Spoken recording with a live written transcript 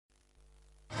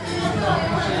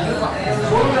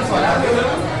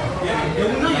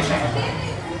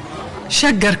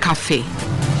Sheger Cafe.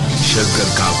 Sheger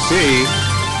Cafe.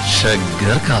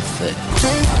 Sheger Cafe.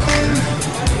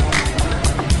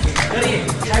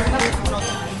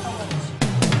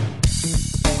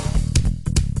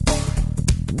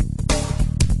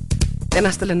 ጤና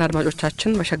ይስጥልን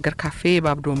አድማጮቻችን በሸገር ካፌ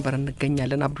በአብዱ ወንበር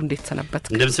እንገኛለን አብዱ እንዴት ሰነበት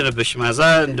እንደምሰነበሽ መዓዛ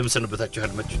እንደምሰነበታችሁ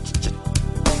አድማጮቻችን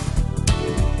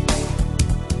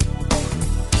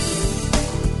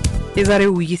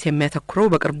የዛሬው ውይይት የሚያተኩረው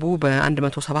በቅርቡ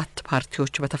በ107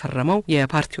 ፓርቲዎች በተፈረመው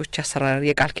የፓርቲዎች አሰራር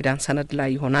የቃልኪዳን ሰነድ ላይ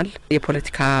ይሆናል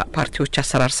የፖለቲካ ፓርቲዎች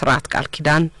አሰራር ስርዓት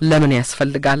ቃልኪዳን ለምን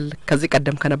ያስፈልጋል ከዚህ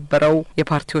ቀደም ከነበረው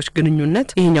የፓርቲዎች ግንኙነት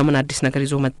ይሄኛው ምን አዲስ ነገር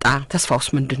ይዞ መጣ ተስፋውስ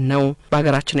ምንድነው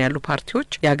በአገራችን ያሉ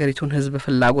ፓርቲዎች የአገሪቱን ህዝብ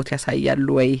ፍላጎት ያሳያሉ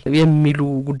ወይ የሚሉ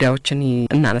ጉዳዮችን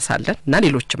እናነሳለን እና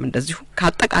ሌሎችም እንደዚሁ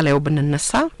ከአጠቃላዩ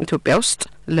ብንነሳ ኢትዮጵያ ውስጥ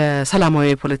ለሰላማዊ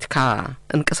ፖለቲካ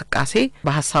እንቅስቃሴ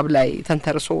በሐሳብ ላይ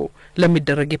ተንተርሶ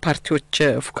ለሚደረግ የፓርቲዎች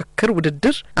ፉክክር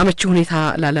ውድድር አመቺ ሁኔታ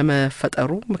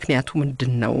ላለመፈጠሩ ምክንያቱ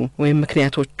ምንድነው ወይ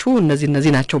ምክንያቶቹ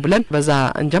እነዚህ ናቸው ብለን በዛ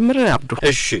እንጀምር አብዱ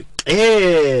እሺ ይሄ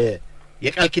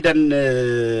የቃልኪዳን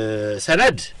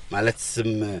ሰነድ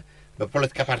ማለትም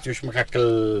በፖለቲካ ፓርቲዎች መካከል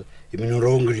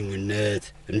የሚኖረውን ግንኙነት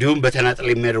እንዲሁም በተናጠል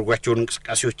የሚያደርጓቸው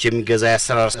እንቅስቃሴዎች የሚገዛ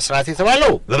ያሰራር ስርዓት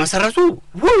የተባለው በመሰረቱ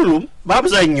ሁሉም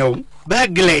በአብዛኛው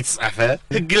በህግ ላይ የተጻፈ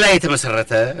ህግ ላይ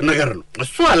የተመሰረተ ነገር ነው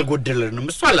እሱ አልጎደለንም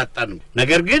እሱ አላጣንም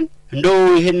ነገር ግን እንደው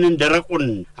ይሄንን ደረቁን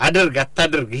አድርግ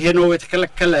አታድርግ ይሄ ነው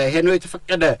የተከለከለ ይሄ ነው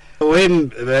የተፈቀደ ወይም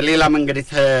በሌላ መንገድ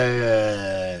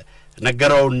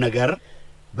የተነገረውን ነገር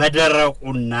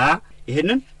በደረቁና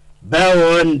ይሄንን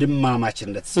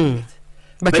በወንድማማችነት ስሜት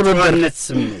በትብብርነት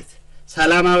ስሜት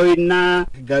ሰላማዊና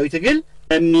ህጋዊ ትግል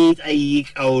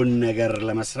የሚጠይቀውን ነገር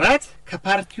ለመስራት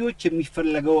ከፓርቲዎች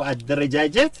የሚፈልገው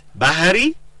አደረጃጀት ባህሪ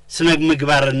ስነ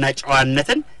ምግባርና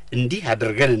ጨዋነትን እንዲህ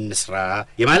አድርገን እንስራ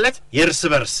የማለት የርስ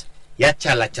በርስ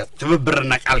ያቻላቻት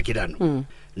ትብብርና ቃልኪዳን ነው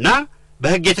እና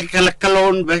በህግ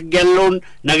የተከለከለውን በህግ ያለውን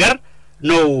ነገር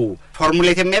ነው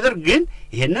ፎርሙሌት የሚያደርግ ግን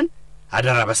ይሄንን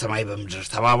አደራ በሰማይ በምድር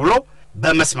ተባብሎ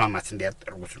በመስማማት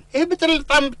እንዲያደርጉት ነው ይሄ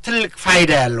በጣም ትልቅ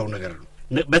ፋይዳ ያለው ነገር ነው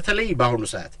በተለይ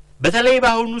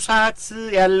በአሁኑ ሰዓት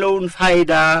ያለውን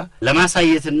ፋይዳ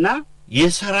ለማሳየትና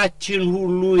የሰራችን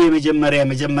ሁሉ የመጀመሪያ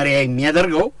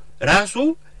የሚያደርገው ራሱ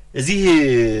እዚህ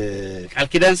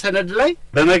ቃልኪዳን ሰነድ ላይ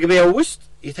በመግቢያው ውስጥ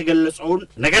የተገለጸውን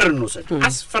ነገር እንወስድ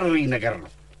አስፈሪ ነገር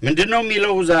ነው ምንድነው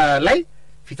የሚለው እዛ ላይ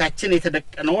ፊታችን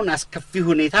የተደቀነውን አስከፊ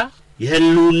ሁኔታ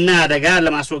የህልውና አደጋ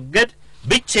ለማስወገድ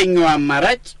ብቸኛው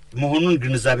አማራጭ መሆኑን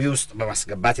ግንዛቤ ውስጥ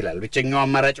በማስገባት ይላል ብቸኛው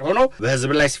አማራጭ ሆኖ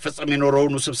በህዝብ ላይ ሲፈጸም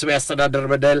የኖረውን ውስብስብ ያስተዳደር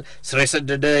በደል ስር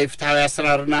የሰደደ ፍትሃዊ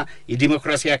አሰራርና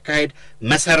የዴሞክራሲ አካሄድ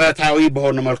መሰረታዊ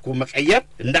በሆነ መልኩ መቀየር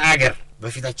እንደ አገር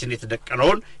በፊታችን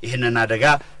የተደቀነውን ይሄንን አደጋ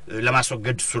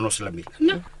ለማስወገድ እሱ ነው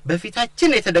ስለሚልና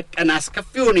በፊታችን የተደቀነ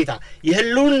አስከፊ ሁኔታ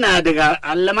የህልውና አደጋ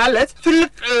አለ ማለት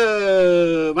ትልቅ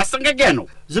ማስጠንቀቂያ ነው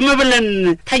ዝም ብለን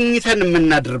ተኝተን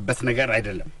የምናድርበት ነገር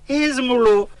አይደለም ይሄ ዝም ብሎ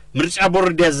ምርጫ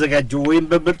ቦርድ ያዘጋጀው ወይም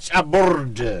በምርጫ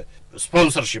ቦርድ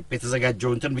ስፖንሰርሺፕ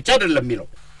የተዘጋጀው እንትን ብቻ አይደለም የሚለው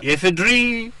የፌድሪ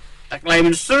ጠቅላይ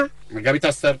ሚኒስትር መጋቢት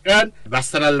አስተርቃን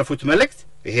ባስተላለፉት መልእክት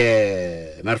ይሄ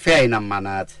መርፌ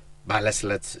አይናማናት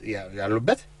ባለስለት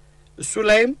ያሉበት እሱ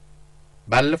ላይም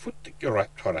ባለፉት ጥቂት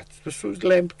ወራት እሱ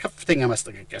ላይም ከፍተኛ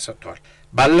ማስጠንቀቂያ ሰጥተዋል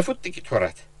ባለፉት ጥቂት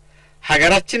ወራት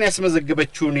ሀገራችን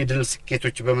ያስመዘገበችውን የድል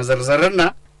ስኬቶች በመዘርዘርና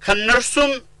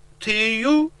ከነርሱም ትይዩ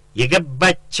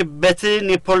የገባችበትን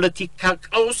የፖለቲካ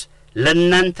ቀውስ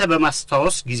ለናንተ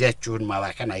በማስተዋወስ ጊዜያችሁን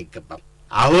ማባከን አይገባም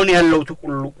አሁን ያለው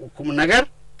ትቁልቁም ነገር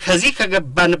ከዚህ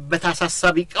ከገባንበት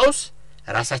አሳሳቢ ቀውስ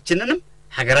ራሳችንንም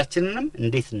ሀገራችንንም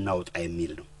እንዴት እናውጣ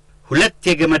የሚል ነው ሁለት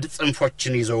የገመድ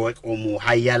ጽንፎችን ይዘው ቆሙ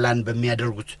ሀያላን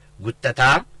በሚያደርጉት ጉተታ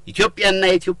ኢትዮጵያና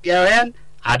ኢትዮጵያውያን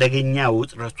አደገኛ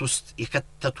ውጥረት ውስጥ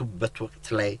የከተቱበት ወቅት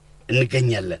ላይ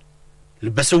እንገኛለን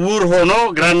በስውር ሆኖ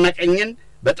ግራና ቀኝን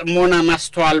በጥሞና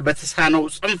ማስተዋል በተሳነው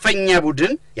ጽንፈኛ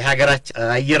ቡድን የሀገራችን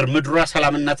አየር ምድሯ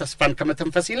ሰላምና ተስፋን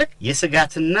ከመተንፈስ ይልቅ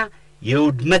የስጋትና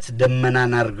የውድመት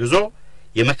ደመናን አርግዞ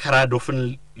የመከራ ዶፍን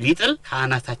ሊጥል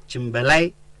ካናታችን በላይ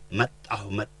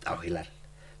መጣሁ ይላል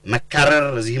መካረር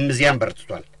እዚህም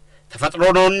በርትቷል ተፈጥሮ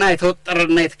ነውና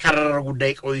የተወጠረና የተካረረ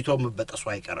ጉዳይ ቆይቶ መበጠሱ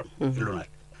አይቀርም ይሉናል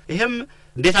ይሄም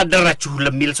እንዴት አደራችሁ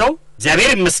ለሚል ሰው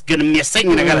እግዚአብሔር ይመስገን የሚያሰኝ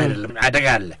ነገር አይደለም አደጋ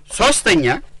አለ ሶስተኛ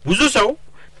ብዙ ሰው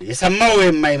የሰማው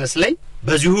የማይመስለኝ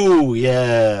በዚሁ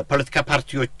የፖለቲካ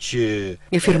ፓርቲዎች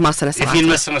የፊርማ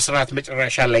ስነስርዓት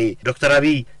መጨረሻ ላይ ዶክተር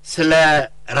አብይ ስለ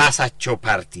ራሳቸው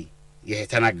ፓርቲ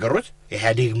የተናገሩት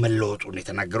ኢህአዲግ መለወጡን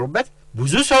የተናገሩበት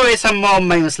ብዙ ሰው የሰማው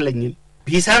የማይመስለኝም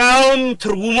ቢሰራውም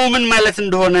ትርጉሙ ምን ማለት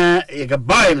እንደሆነ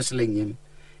የገባው አይመስለኝም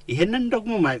ይሄንን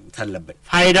ደግሞ ማለት አለበት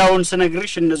ፋይዳውን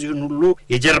ስነግርሽ እነዚህን ሁሉ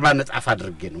የጀርባ ነጣፍ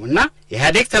አድርጌ ነውና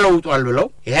ኢህአዲግ ተለውጧል ብለው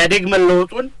ኢህአዲግ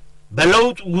መለወጡን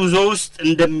በለውጥ ጉዞ ውስጥ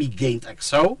እንደሚገኝ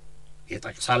ጠቅሰው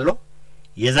ይጠቅሳሉ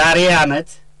የዛሬ አመት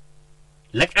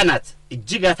ለቀናት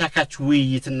እጅግ አታካች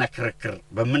ውይይትና ክርክር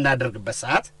በመናደርግበት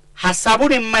ሰዓት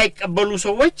ሐሳቡን የማይቀበሉ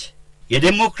ሰዎች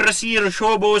የዴሞክራሲ እርሾ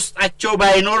በውስጣቸው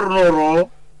ባይኖር ኖሮ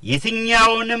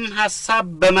የትኛውንም ሐሳብ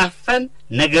በማፈን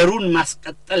ነገሩን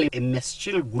ማስቀጠል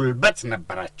የሚያስችል ጉልበት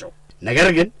ነበራቸው ነገር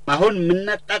ግን አሁን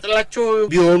ምንጣጣላቸው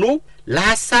ቢሆኑ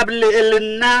ለሐሳብ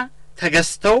ልዕልና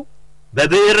ተገስተው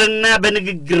በብዕርና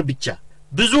በንግግር ብቻ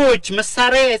ብዙዎች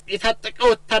መሳሪያ የታጠቀው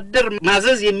ወታደር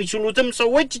ማዘዝ የሚችሉትም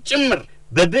ሰዎች ጭምር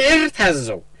በብዕር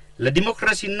ታዘው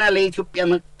ለዲሞክራሲና ለኢትዮጵያ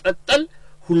መቀጠል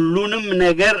ሁሉንም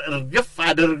ነገር እርግፍ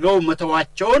አድርገው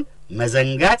መተዋቸውን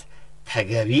መዘንጋት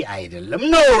ተገቢ አይደለም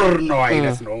ነውር ነው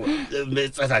አይነት ነው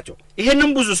ጽታቸው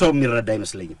ይሄንን ብዙ ሰው የሚረዳ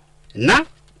አይመስልኝም እና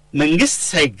መንግስት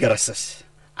ሳይገረሰስ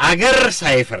አገር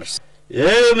ሳይፈርስ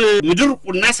ምድር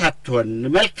ቁና ሳትሆን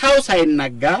መልካው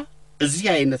ሳይናጋ እዚህ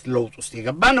አይነት ለውጥ ውስጥ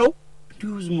የገባ ነው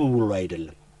ዲዩዝሙ ብሎ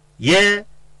አይደለም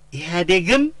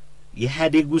የኢህአዴግም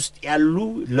የኢህአዴግ ውስጥ ያሉ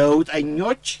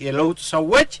ለውጠኞች የለውጥ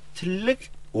ሰዎች ትልቅ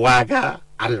ዋጋ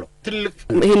አለው ትልቅ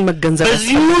ይሄን መገንዘብ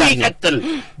በዚሁ ይቀጥል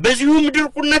በዚሁ ምድር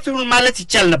ቁነት ማለት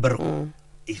ይቻል ነበር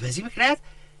በዚህ ምክንያት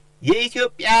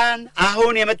የኢትዮጵያን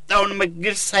አሁን የመጣውን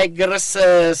መንግስት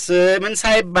ሳይገረሰስ ምን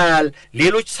ሳይባል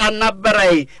ሌሎች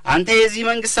ሳናበራይ አንተ የዚህ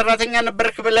መንግስት ሰራተኛ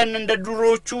ነበርክ ብለን እንደ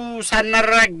ድሮቹ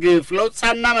ሳናራግፍ ለውጥ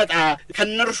ሳናመጣ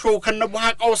ከነርሾ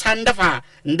ከነቡሃቃው ሳንደፋ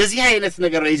እንደዚህ አይነት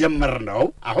ነገር የጀመርነው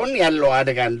አሁን ያለው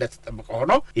አደጋ እንደተጠበቀ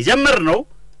ሆኖ የጀመርነው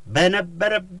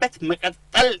በነበረበት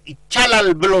መቀጠል ይቻላል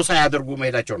ብሎ ሳያደርጉ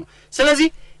መሄዳቸው ነው ስለዚህ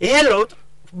ይሄ ለውጥ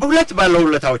በሁለት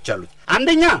ባለውለታዎች አሉት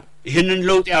አንደኛ ይሄንን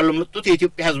ለውጥ ያለመጡት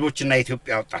የኢትዮጵያ ህዝቦችና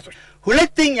የኢትዮጵያ ወጣቶች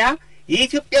ሁለተኛ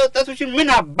የኢትዮጵያ ወጣቶችን ምን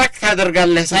አባክ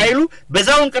ታደርጋለህ ሳይሉ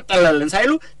በዛውን ቀጠላለን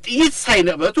ሳይሉ ጥይት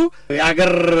ሳይነበቱ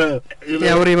ያገር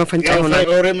ያውሬ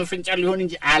መፈንጫ ሊሆን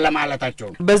እንጂ አለማለታቸው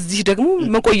በዚህ ደግሞ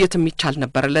መቆየትም ይቻል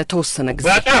ነበር ለተወሰነ ጊዜ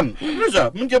በጣም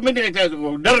ምን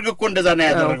ደርግ እኮ እንደዛ ነው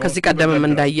ያደረገው ከዚህ ቀደምም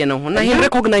እንዳየ ነው እና ይሄን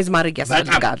ሪኮግናይዝ ማድረግ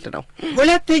ያስፈልጋል ነው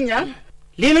ሁለተኛ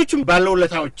ሌሎችም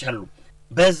ባለውለታዎች አሉ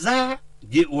በዛ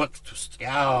ወቅት ውስጥ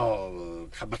ያው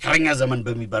ከመከረኛ ዘመን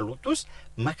በሚባል ወቅት ውስጥ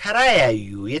መከራ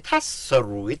ያዩ የታሰሩ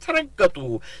የተረገጡ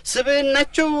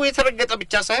ስብዕናቸው የተረገጠ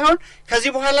ብቻ ሳይሆን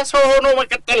ከዚህ በኋላ ሰው ሆኖ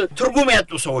መቀጠል ትርጉም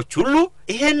ያጡ ሰዎች ሁሉ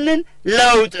ይሄንን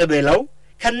ለውጥ ብለው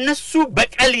ከነሱ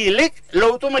በቀል ይልቅ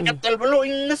ለውጡ መቀጠል ብሎ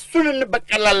እነሱን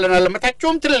እንበቀላለን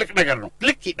አለመታቸውም ትልቅ ነገር ነው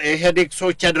ልክ ኢህአዴግ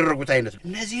ሰዎች ያደረጉት አይነት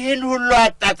እነዚህን ሁሉ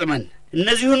አጣጥመን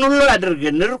እነዚህን ሁሉ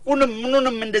አድርገን ንርቁንም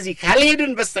ምኑንም እንደዚህ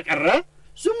ካልሄድን በስተቀር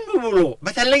ዝም ብሎ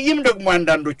በተለይም ደግሞ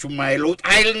አንዳንዶቹ ማይለውጥ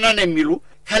ኃይልነን የሚሉ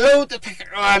ከለውጥ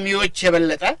ተቃዋሚዎች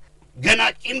የበለጠ ገና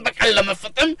ቂም በቀል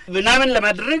ለመፈጠም ምናምን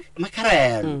ለማድረግ መከራ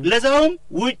ያያሉ ለዛውም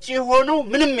ውጪ ሆነው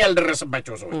ምንም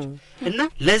ያልደረሰባቸው ሰዎች እና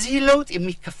ለዚህ ለውጥ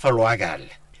የሚከፈል ዋጋ አለ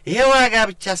ይሄ ዋጋ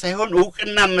ብቻ ሳይሆን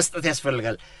ዕውቅና መስጠት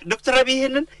ያስፈልጋል ዶክተር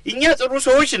አብይንን እኛ ጥሩ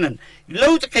ሰዎች ነን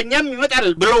ለውጥ ከኛም ይመጣል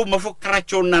ብለው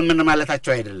መፎከራቸውና ምን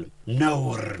ማለታቸው አይደለም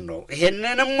ነውር ነው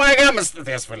ይሄንንም ዋጋ መስጠት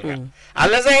ያስፈልጋል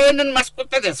አለዛ ይሄንን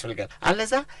ማስቆጣት ያስፈልጋል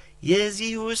አለዛ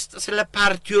የዚህ ውስጥ ስለ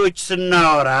ፓርቲዎች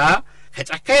ስናወራ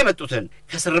ከጫካ የመጡትን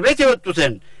ከስር ቤት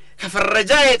የወጡትን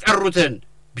ከፈረጃ የጠሩትን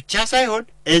ብቻ ሳይሆን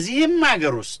እዚህም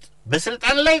ሀገር ውስጥ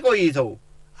በስልጣን ላይ ቆይተው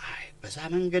በዛ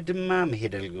መንገድማ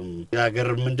መሄደልም ያገር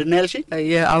ምንድነው ያልሽኝ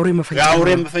የአውሬ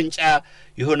መፈንጫ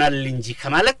ይሆናል እንጂ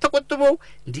ከማለት ተቆጥበው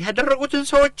እንዲህ ያደረጉትን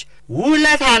ሰዎች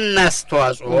ውለታና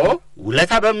አስተዋጽኦ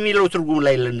ውለታ በሚለው ትርጉም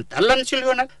ላይ ልንጣላን ይችላል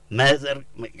ይሆናል ማዘር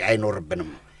አይኖርብንም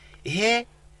ይሄ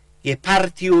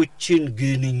የፓርቲዎችን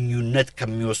ግንኙነት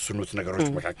ከሚወስኑት ነገሮች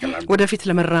መካከል አንዱ ወደፊት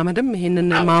ለመራመድም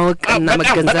ይሄንን ማወቅና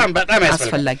መገንዘብ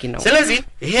አስፈላጊ ነው ስለዚህ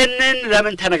ይሄንን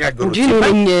ለምን ተነጋገሩ እንጂ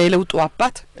ነኝ የለውጡ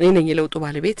አባት ነኝ የለውጡ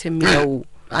ባለቤት የሚለው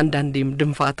አንዳንዴም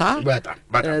ድንፋታ በጣም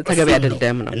ተገቢ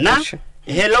አይደለም ነው እና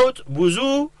ይሄ ለውጥ ብዙ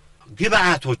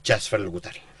ግብአቶች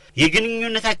ያስፈልጉታል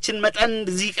የግንኙነታችን መጠን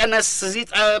እዚህ ቀነስ እዚህ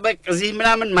ጠበቅ እዚህ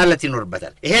ምናምን ማለት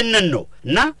ይኖርበታል ይሄንን ነው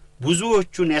እና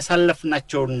ብዙዎቹን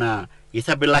ያሳለፍናቸውና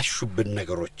የተበላሹብን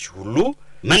ነገሮች ሁሉ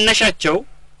መነሻቸው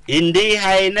እንዲህ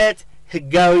አይነት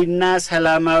ህጋዊና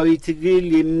ሰላማዊ ትግል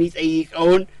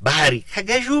የሚጠይቀውን ባህሪ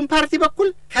ከገዢውን ፓርቲ በኩል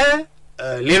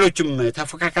ከሌሎችም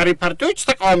ተፈካካሪ ፓርቲዎች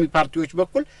ተቃዋሚ ፓርቲዎች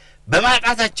በኩል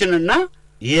በማጣታችንና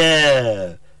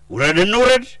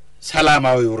የውረድ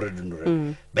ሰላማዊ ውረድ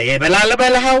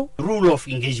በየበላለበልሃው ሩል ኦፍ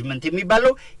ኢንጌጅመንት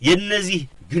የሚባለው የነዚህ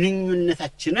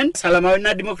ግንኙነታችንን ሰላማዊና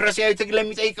ዲሞክራሲያዊ ትግል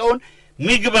የሚጠይቀውን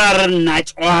ምግባርና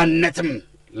ጨዋነትም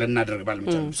ለናደርግ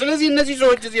ባልመጣው ስለዚህ እነዚህ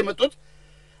ሰዎች እዚህ የመጡት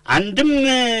አንድም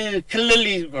ክልል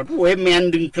ወይም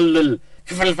ያንድን ክልል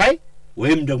ክፍልፋይ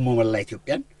ወይም ደግሞ መላ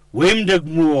ኢትዮጵያን ወይም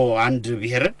ደግሞ አንድ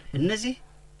ብሔርን እነዚህ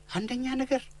አንደኛ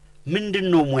ነገር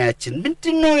ምንድነው ሙያችን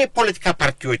ምንድነው የፖለቲካ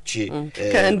ፓርቲዎች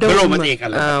ብሎ መጠየቅ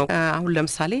አሁን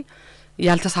ለምሳሌ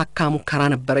ያልተሳካ ሙከራ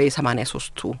ነበር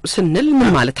የ83ቱ ስንል ምን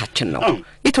ማለታችን ነው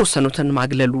የተወሰኑትን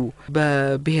ማግለሉ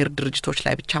በብሔር ድርጅቶች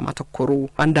ላይ ብቻ ማተኮሩ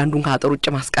አንዳንዱን ካጠሩ ውጭ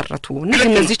ማስቀረቱ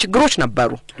እነዚህ ችግሮች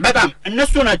ነበሩ በጣም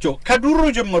እነሱ ናቸው ከዱሮ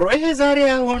ጀምሮ ይሄ ዛሬ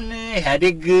አሁን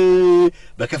ኢህአዲግ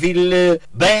በከፊል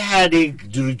በኢህአዲግ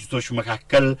ድርጅቶች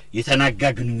መካከል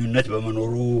የተናጋ ግንኙነት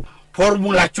በመኖሩ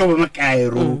ፎርሙላቸው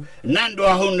በመቀያየሩ እና እንደው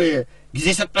አሁን ጊዜ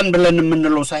ሰጠን ብለን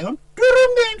የምንለው ሳይሆን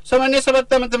ዱሮም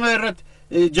 87 ዓመተ ምህረት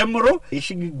ጀምሮ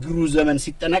የሽግግሩ ዘመን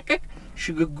ሲጠናቀቅ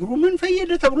ሽግግሩ ምን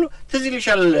ፈየደ ተብሎ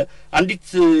ተዝልሻል አንዲት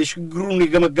ሽግግሩን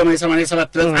የገመገመ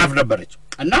 87 መጽሐፍ ነበረች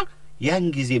እና ያን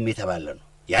ጊዜም የተባለ ነው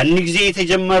ያን ጊዜ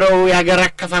የተጀመረው ያገር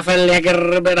አከፋፈል ያገር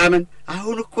በራምን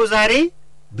አሁን እኮ ዛሬ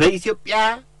በኢትዮጵያ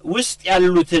ውስጥ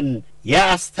ያሉትን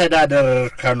ያስተዳደር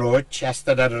ከኖች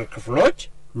ያስተዳደር ክፍሎች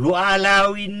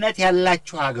ሉዓላዊነት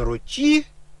ያላቸው ሀገሮች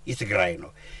የትግራይ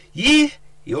ነው ይህ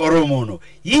የኦሮሞ ነው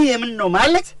ይህ የምን ነው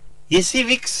ማለት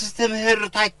የሲቪክስ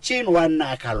ትምህርታችን ዋና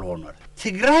አካል ሆኗል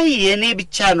ትግራይ የኔ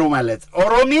ብቻ ነው ማለት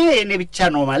ኦሮሚያ የኔ ብቻ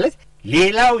ነው ማለት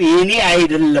ሌላው የኔ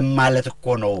አይደለም ማለት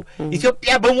እኮ ነው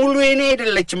ኢትዮጵያ በሙሉ የኔ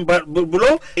አይደለችም ብሎ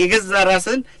የገዛ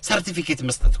ራስን ሰርቲፊኬት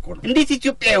መስጠት እኮ ነው እንዴት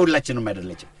ኢትዮጵያ የሁላችንም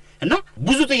አይደለችም እና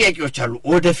ብዙ ጥያቄዎች አሉ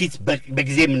ወደፊት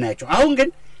በጊዜ የምናያቸው አሁን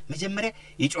ግን መጀመሪያ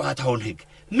የጨዋታውን ህግ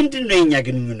ምንድነው የኛ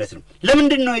ግንኙነት ነው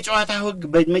ለምንድነው የጨዋታው ህግ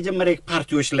በመጀመሪያ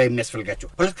ፓርቲዎች ላይ የሚያስፈልጋቸው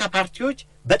ፖለቲካ ፓርቲዎች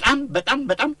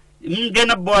በጣም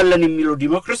እንገነባዋለን የሚለው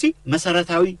ዲሞክራሲ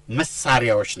መሰረታዊ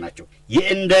መሳሪያዎች ናቸው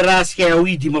የእንደራሲያዊ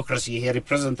ዲሞክራሲ ይሄ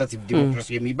ሪፕሬዘንታቲቭ ዲሞክራሲ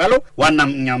የሚባለው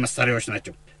ዋናኛ መሳሪያዎች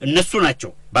ናቸው እነሱ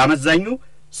ናቸው በአመዛኙ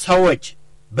ሰዎች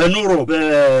በኑሮ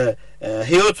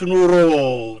በህይወት ኑሮ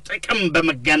ጥቅም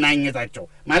በመገናኘታቸው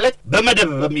ማለት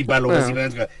በመደብ በሚባለው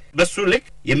በሱ ልክ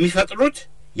የሚፈጥሩት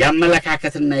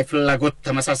ያመለካከትና የፍላጎት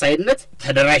ተመሳሳይነት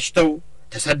ተደራጅተው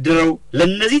ተሰድረው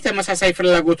ለነዚህ ተመሳሳይ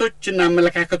ፍላጎቶችና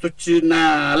አመለካከቶችና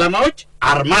አላማዎች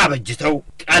አርማ በጅተው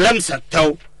ቀለም ሰጥተው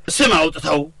ስም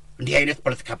አውጥተው እንዲህ አይነት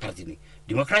ፖለቲካ ፓርቲ ነኝ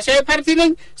ዲሞክራሲያዊ ፓርቲ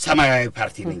ነኝ ሰማያዊ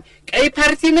ፓርቲ ነኝ ቀይ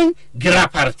ፓርቲ ነኝ ግራ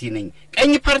ፓርቲ ነኝ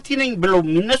ቀኝ ፓርቲ ነኝ ብሎ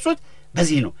የሚነሱት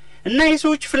በዚህ ነው እና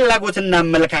የሰዎች ፍላጎትና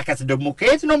አመለካከት ደግሞ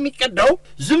ከየት ነው የሚቀዳው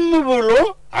ዝም ብሎ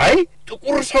አይ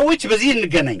ጥቁር ሰዎች በዚህ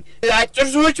እንገናኝ አጭር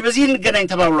ሰዎች በዚህ እንገናኝ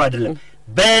ተባብሎ አይደለም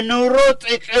በኑሮ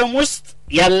ጥቅም ውስጥ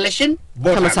ያለሽን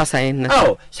ተመሳሳይነት አዎ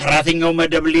ሰራተኛው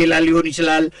መደብ ሌላ ሊሆን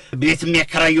ይችላል ቤት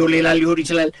የሚያከራየው ሌላ ሊሆን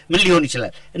ይችላል ምን ሊሆን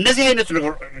ይችላል እነዚህ አይነት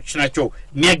ነገሮች ናቸው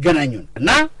የሚያገናኙን እና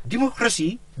ዲሞክራሲ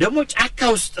ደግሞ ጫካ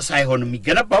ውስጥ ሳይሆን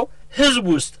የሚገነባው ህዝብ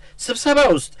ውስጥ ስብሰባ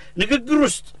ውስጥ ንግግር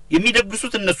ውስጥ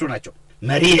የሚደግሱት እነሱ ናቸው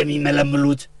መሪ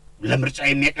የሚመለምሉት ለምርጫ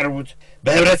የሚያቀርቡት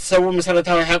በህብረተሰቡ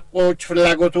መሰረታዊ ሐቆች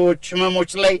ፍላጎቶች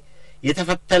ህመሞች ላይ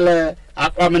የተፈተለ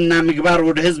አቋምና ምግባር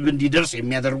ወደ ህዝብ እንዲደርስ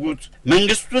የሚያደርጉት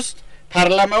መንግስት ውስጥ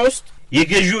ፓርላማ ውስጥ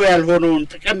የገዢው ያልሆነውን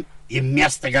ጥቅም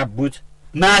የሚያስተጋቡት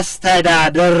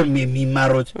ማስተዳደርም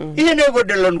የሚማሩት ይሄ ነው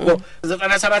ጎደለን እኮ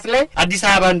 97 ላይ አዲስ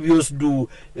አበባን ቢወስዱ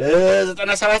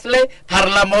 97 ላይ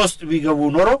ፓርላማ ውስጥ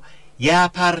ቢገቡ ኖሮ ያ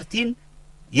ፓርቲን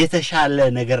የተሻለ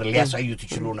ነገር ሊያሳዩት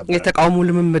ይችላሉ ነበር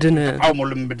የተቃውሞ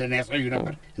ልምምድን ያሳዩ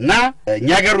ነበር እና እኛ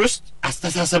ሀገር ውስጥ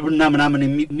አስተሳሰብና ምናምን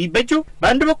የሚበጀው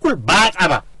በአንድ በኩል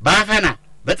ባጣባ ባፈና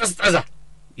በጥስጠዛ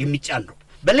የሚጫን ነው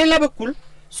በሌላ በኩል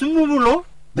ስሙ ብሎ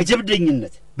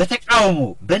በጀብደኝነት በተቃውሞ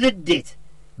በንዴት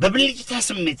በብልጭታ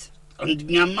ስሜት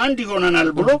አንድኛማ እንዲሆነናል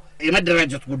ብሎ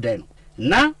የመደራጀት ጉዳይ ነው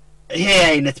እና ይሄ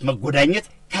አይነት መጎዳኘት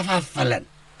ከፋፈለን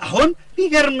አሁን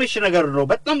ቢገርምሽ ነገር ነው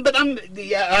በጣም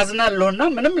ያዝናለሁና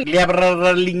ምንም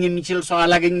ሊያብራራልኝ የሚችል ሰው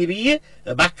አላገኝ ብዬ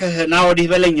ባከህና ወዲህ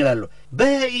በለኝ ይላል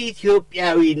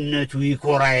በኢትዮጵያዊነቱ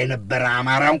ይኮራ የነበረ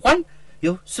አማራ እንኳን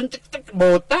ይው ስንጥቅጥቅ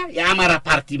በወጣ የአማራ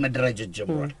ፓርቲ መደራጀት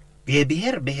ጀምሯል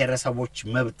የብሔር ብሔረሰቦች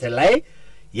መብት ላይ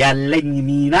ያለኝ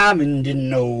ሚና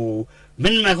ምንድነው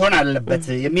ምን መሆን አለበት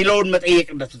የሚለውን መጠየቅ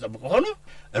እንደተጠበቀ ሆኖ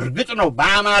እርግጥ ነው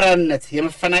በአማራነት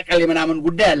የመፈናቀል የምናምን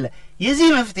ጉዳይ አለ የዚህ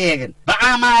መፍትሄ ግን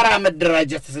በአማራ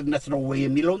መደራጀትነት ነው ወይ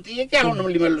የሚለውን ጥያቄ አሁንም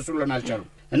ሊመልሱልን አልቻሉም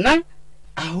እና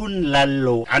አሁን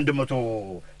ላለው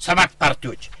 107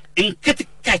 ፓርቲዎች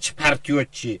እንክትካች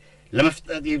ፓርቲዎች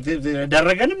ለመፍጠር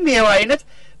ደረገንም ይሄው አይነት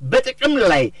በጥቅም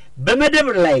ላይ በመደብ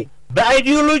ላይ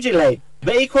በአይዲዮሎጂ ላይ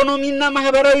በኢኮኖሚና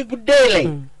ማህበራዊ ጉዳይ ላይ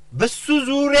በሱ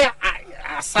ዙሪያ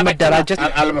መደራጀት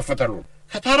አለመፈጠሩ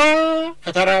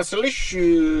ከተራ ስልሽ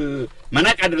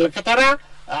መናቅ አይደለ ከተራ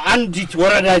አንዲት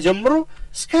ወረዳ ጀምሮ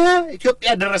እስከ ኢትዮጵያ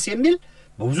ድረስ የሚል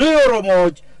ብዙ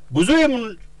ኦሮሞዎች ብዙ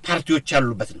ፓርቲዎች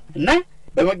ያሉበት ነው እና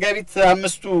በመጋቢት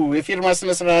 5 የፊርማ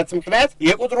ስነ ስርዓት ምክንያት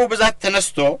የቁጥሩ ብዛት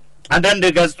ተነስቶ አንዳንድ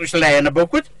ጋዜጦች ላይ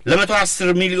ያነበብኩት ለ110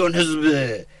 ሚሊዮን ህዝብ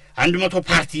 100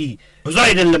 ፓርቲ ብዙ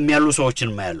አይደለም ያሉ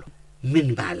ሰዎችን ማያሉ ምን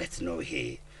ማለት ነው ይሄ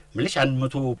ምልሽ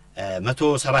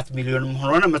 107 ሚሊዮን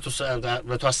ሆኖና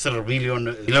 110 ሚሊዮን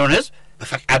ህዝብ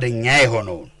በፈቃደኛ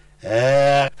የሆነውን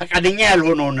ፈቃደኛ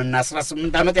ያልሆነውንና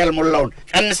 18 ዓመት ያልሞላውን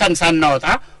ቀንሰን ሳናወጣ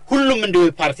ሁሉም እንደው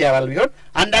ፓርቲ አባል ቢሆን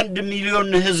አንዳንድ ሚሊዮን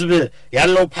ህዝብ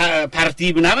ያለው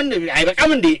ፓርቲ ምናምን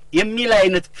አይበቃም እንዴ የሚል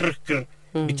አይነት ክርክር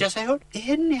ብቻ ሳይሆን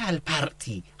ይሄን ያህል ፓርቲ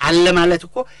አለ ማለት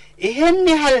እኮ ይሄን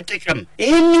ያህል ጥቅም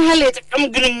ይሄን ያህል የጥቅም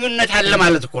ግንኙነት አለ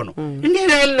ማለት እኮ ነው እንዴ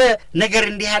ያለ ነገር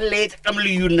እንዴ ያለ የጥቅም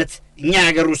ልዩነት እኛ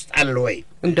ሀገር ውስጥ አለ ወይ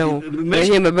እንደው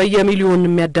ይሄ በየሚሊዮን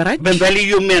የሚያደራጅ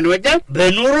በልዩ የሚያንወጃ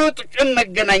በኑሮ ጥቅም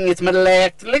መገናኘት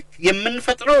መለያየት ልክ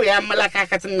የምንፈጥረው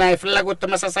ያመላካከትና የፍላጎት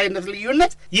ተመሳሳይነት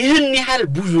ልዩነት ይህን ያህል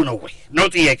ብዙ ነው ወይ ነው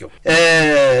ጥያቄው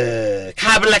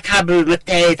ካብለካብ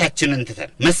መተያየታችንን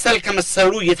ተተን መሰል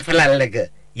ከመሰሉ እየተፈላለገ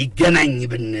ይገናኝ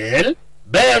ብንል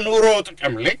በኑሮ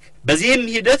ጥቅም ልክ በዚህም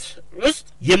ሂደት ውስጥ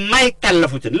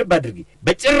የማይታለፉትን ልብ አድርጊ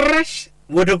በጭራሽ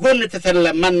ወደ ጎን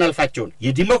ተተለማናልፋቸውን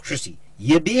የዲሞክራሲ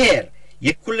የብሔር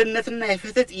የኩልነትና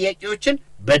የፍትህ ጥያቄዎችን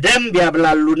በደንብ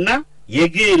ያብላሉና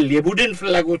የግል የቡድን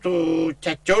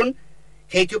ፍላጎቶቻቸውን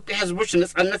ከኢትዮጵያ ህዝቦች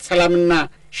ነጻነት ሰላምና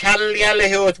ሻል ያለ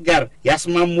ህይወት ጋር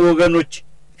ያስማሙ ወገኖች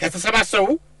ከተሰባሰቡ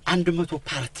 100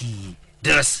 ፓርቲ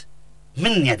ድረስ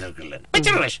ምን ያደርግልን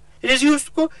በጭራሽ እዚህ ውስጥ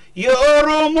እኮ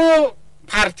የኦሮሞ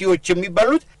ፓርቲዎች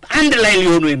የሚባሉት አንድ ላይ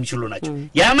ሊሆኑ የሚችሉ ናቸው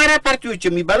የአማራ ፓርቲዎች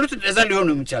የሚባሉት እንደዛ ሊሆኑ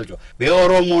የሚችላቸው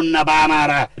በኦሮሞና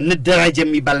በአማራ እንደራጅ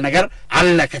የሚባል ነገር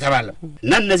አለ ከተባለ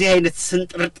እና እነዚህ አይነት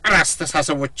ስንጥርጥር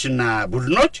አስተሳሰቦችና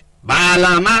ቡድኖች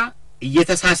በአላማ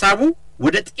እየተሳሳቡ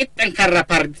ወደ ጥቂት ጠንካራ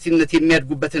ፓርቲነት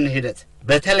የሚያድጉበትን ሂደት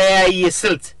በተለያየ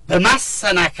ስልት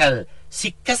በማሰናከል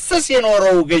ሲከሰስ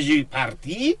የኖረው ገዢ ፓርቲ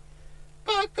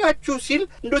ባካችሁ ሲል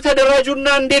እንዶ ተደራጁና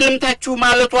እንደ ልምታችሁ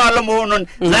ማለቱ አለመሆኑን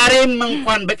ዛሬም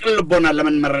እንኳን በቅልቦና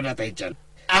ለምን መረዳት አይቻል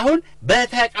አሁን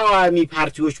በተቃዋሚ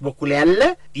ፓርቲዎች በኩል ያለ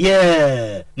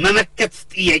የመመከት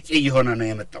ጥያቄ የሆነ ነው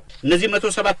የመጣው እነዚህ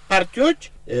 107 ፓርቲዎች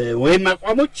ወይም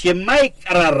አቋሞች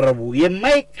የማይቀራረቡ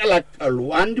የማይቀላቀሉ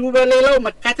አንዱ በሌላው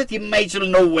መካተት የማይችል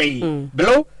ነው ወይ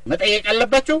ብለው መጠየቅ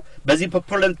አለባቸው በዚህ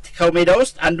ፖለቲካው ሜዳ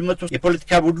ውስጥ 100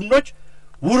 የፖለቲካ ቡድኖች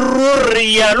ውሩር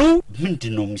ይያሉ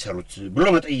ምንድነው የሚሰሩት ብሎ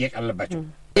መጠየቅ አለባቸው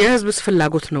የህዝብስ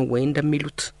ፍላጎት ነው ወይ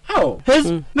እንደሚሉት አዎ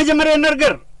ህዝብ መጀመሪያ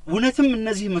ነገር እውነትም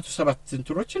እነዚህ 107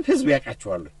 እንትሮችን ህዝብ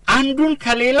ያቃቸዋል አንዱን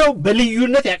ከሌላው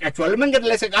በልዩነት ያቃቸዋል መንገድ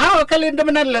ላይ ሰቃው ከሌ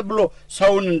እንደምን አለ ብሎ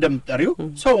ሰውን እንደምጠሪው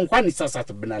ሰው እንኳን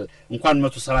ይሳሳትብናል እንኳን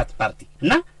 107 ፓርቲ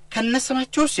እና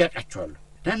ከነሰማቸውስ ያቃቸዋል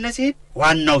ለነዚህ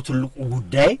ዋናው ትልቁ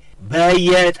ጉዳይ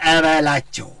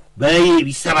በየጠበላቸው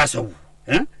በይሰባሰቡ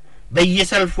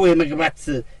በየሰልፉ የመግባት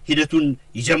ሂደቱን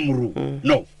ይጀምሩ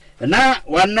ነው እና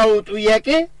ዋናው ጥያቄ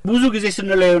ብዙ ጊዜ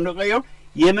ስንለው ነው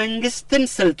የመንግስትን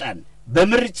ስልጣን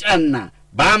በምርጫና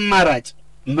በአማራጭ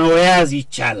መወያዝ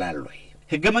ይቻላል ወይ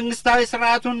ህገ መንግስታዊ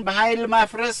ስርዓቱን በኃይል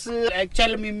ማፍረስ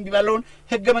አይቻልም የሚባለውን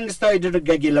ህገ መንግስታዊ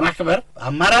ድንጋጌ ለማክበር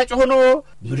አማራጭ ሆኖ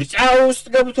ምርጫ ውስጥ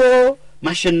ገብቶ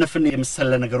ማሸነፍን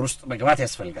የመሰለ ነገር ውስጥ መግባት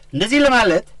ያስፈልጋል እንደዚህ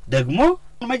ለማለት ደግሞ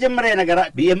መጀመሪያ ነገር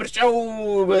የምርጫው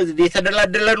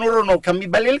የተደላደለ ኑሮ ነው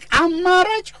ከሚባል ይልቅ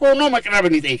አማራጭ ሆኖ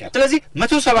መቅረብን ይጠይቃል ስለዚህ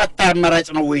 107 አማራጭ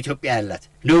ነው ኢትዮጵያ ያላት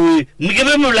ነው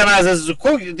ምግብም ለማዘዝ እኮ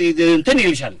እንትን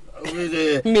ይልሻል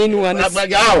ሜኑ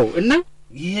ዋናው እና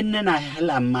ይሄንን ያህል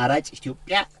አማራጭ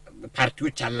ኢትዮጵያ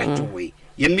ፓርቲዎች አላቸው ወይ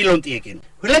የሚለውን ጥያቄ ነው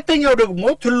ሁለተኛው ደግሞ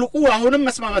ትልቁ አሁንም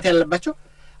መስማማት ያለባቸው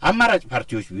አማራጭ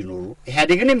ፓርቲዎች ቢኖሩ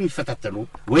ኢህአዲግን የሚፈታተሉ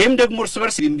ወይም ደግሞ እርስ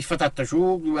በርስ የሚፈታተሹ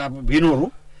ቢኖሩ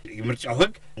የምርጫው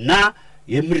ህግ እና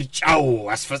የምርጫው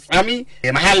አስፈጻሚ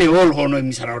የመሃል የወል ሆኖ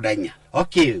የሚሰራው ዳኛ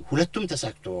ኦኬ ሁለቱም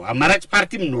ተሳክቶ አማራጭ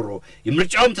ፓርቲም ኖሮ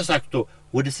የምርጫውም ተሳክቶ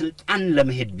ወደ ስልጣን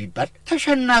ለመሄድ ቢባል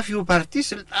ተሸናፊው ፓርቲ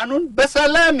ስልጣኑን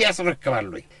በሰላም ያስረክባል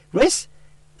ወይስ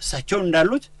እሳቸው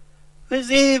እንዳሉት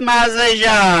እዚህ ማዘዣ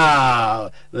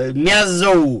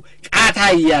የሚያዘው ቃታ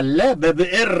ያለ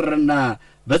በብዕርና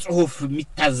በጽሁፍ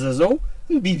የሚታዘዘው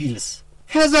ቢቢልስ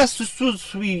ከዛ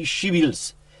ሱሱቢልስ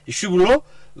እሺ ብሎ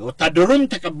ወታደሩን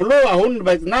ተቀብሎ አሁን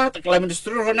በእና ጠቅላይ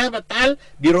ሚኒስትሩ ሆነ በጣል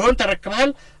ቢሮውን ተረክበሃል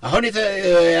አሁን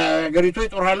የሀገሪቱ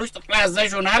የጦር ኃይሎች ጠቅላይ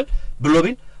አዛዥ ሆነሃል ብሎ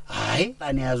ቢል አይ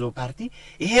አኔያዞ ፓርቲ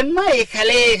ይሄማ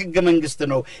የከሌ ህገ መንግስት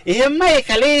ነው ይሄማ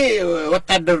የከሌ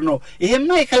ወታደር ነው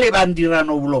ይሄማ የከሌ ባንዲራ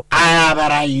ነው ብሎ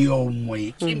አያበራየውም ወይ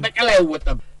በቀላ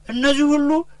ይወጣም እነዚህ ሁሉ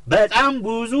በጣም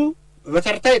ብዙ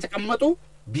በተርታ የተቀመጡ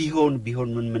ቢሆን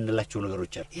ምን ላቸው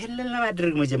ነገሮች አሉ ይሄንን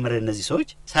ለማድረግ መጀመሪያ እነዚህ ሰዎች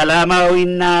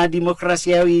ሰላማዊና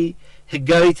ዲሞክራሲያዊ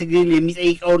ህጋዊ ትግል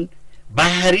የሚጠይቀውን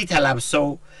ባህሪ ተላብሰው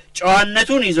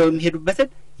ጨዋነቱን ይዘው የሚሄዱበትን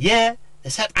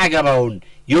እሰጥ አገባውን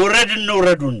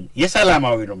ይወረዱን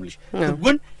የሰላማዊ ነው ማለት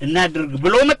ህጉን እናድርግ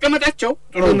ብሎ መቀመጣቸው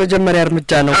ጥሩ መጀመሪያ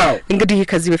እርምጃ ነው እንግዲህ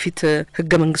ከዚህ በፊት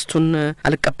ህገ መንግስቱን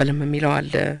አልቀበልም የሚለው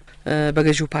አለ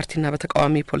በገዢው ፓርቲና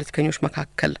በተቃዋሚ ፖለቲከኞች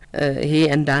መካከል ይሄ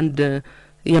እንደ አንድ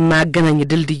የማያገናኝ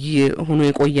ድልድይ ሆኖ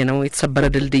የቆየ ነው የተሰበረ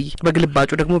ድልድይ በግልባጩ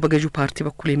ደግሞ በገዢው ፓርቲ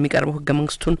በኩል የሚቀርበው ህገ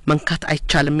መንግስቱን መንካት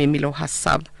አይቻልም የሚለው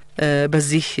ሐሳብ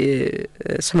በዚህ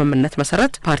ስምምነት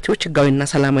መሰረት ፓርቲዎች ህጋዊና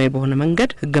ሰላማዊ በሆነ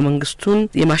መንገድ ህገ መንግስቱን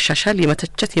የማሻሻል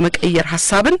የመተቸት የመቀየር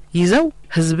ሐሳብን ይዘው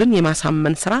ህዝብን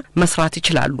የማሳመን ስራ መስራት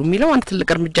ይችላሉ የሚለው አንድ ትልቅ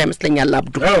እርምጃ ይመስለኛል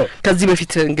አብዱ ከዚህ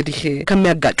በፊት እንግዲህ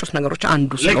ከሚያጋጩት ነገሮች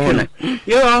አንዱ ስለሆነ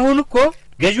ይሄ አሁን እኮ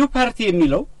ገዢው ፓርቲ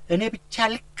የሚለው እኔ ብቻ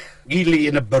ልክ ይል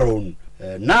የነበረውን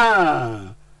እና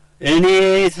እኔ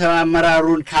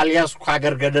ተማራሩን ካልያዝኩ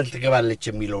ሀገር ገደል ትገባለች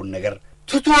የሚለው ነገር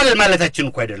ቶታል ማለታችን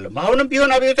እኮ አይደለም አሁንም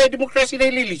ቢሆን አብዮታዊ ዲሞክራሲ ላይ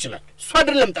ሊል ይችላል እሱ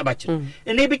አይደለም ጠባችን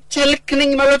እኔ ብቻ ልክ ነኝ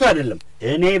ማለቱ አይደለም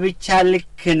እኔ ብቻ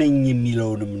ልክ ነኝ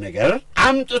የሚለውንም ነገር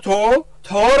አምጥቶ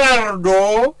ተወራርዶ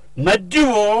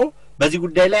መድቦ በዚህ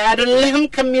ጉዳይ ላይ አይደለም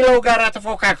ከሚለው ጋር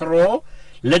ተፎካክሮ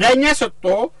ለዳኛ ሰጥቶ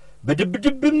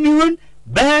በድብድብም ይሁን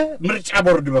በምርጫ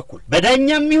ቦርድ በኩል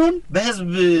በዳኛም ይሁን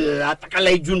በህዝብ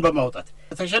አጠቃላይ ጁን በማውጣት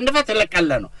ተሸንፈ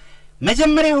ተለቀለ ነው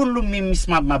መጀመሪያ ሁሉም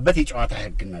የሚስማማበት የጨዋታ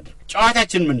ህግ እናድርግ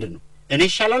ጨዋታችን ምንድነው እኔ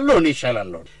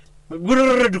ይሻላለሁ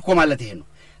ውርርድ እኮ ማለት ይሄ ነው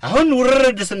አሁን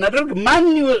ውርርድ ስናደርግ ማን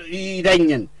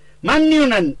ይዳኘን ማን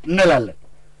ይሆነን እንላለን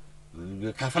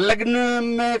ከፈለግንም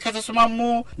ከተስማሙ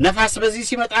ነፋስ በዚህ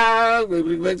ሲመጣ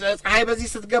ፀሐይ በዚህ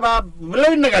ስትገባ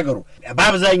ብለው ይነጋገሩ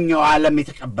በአብዛኛው ዓለም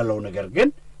የተቀበለው ነገር ግን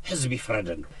ህዝብ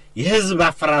ይፈረደን ነው የህዝብ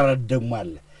አፈራረድ ደግሞ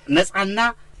አለ ነፃና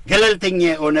ገለልተኛ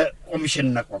የሆነ ኮሚሽን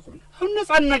እናቋቁም አሁን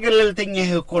ነፃና ገለልተኛ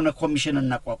የሆነ ኮሚሽን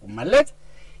እናቋቁም ማለት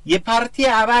የፓርቲ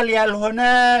አባል ያልሆነ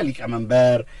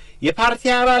ሊቀመንበር የፓርቲ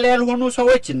አባል ያልሆኑ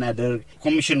ሰዎች እናደርግ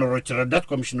ኮሚሽነሮች ረዳት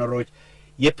ኮሚሽነሮች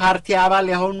የፓርቲ አባል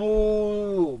ያልሆኑ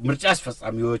ምርጫ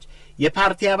አስፈጻሚዎች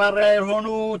የፓርቲ አባል ያልሆኑ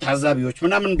ታዛቢዎች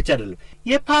ምናምን ብቻ አይደለም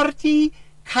የፓርቲ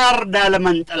ካርድ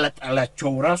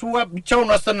አለመንጠለጠላቸው ራሱ ብቻውን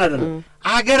አስተናደለ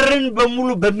አገርን በሙሉ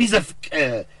በሚዘፍቅ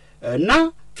እና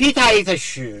ፊት አይተሽ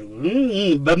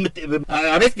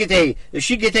አቤት ጌታዬ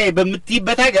እሺ ጌታዬ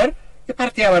በምትይበት ሀገር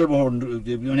የፓርቲ አባል መሆን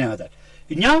ያመጣል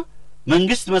እኛ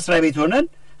መንግስት መስሪያ ቤት ሆነን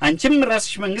አንቺም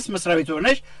ራስሽ መንግስት መስሪያ ቤት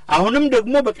ሆነሽ አሁንም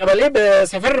ደግሞ በቀበሌ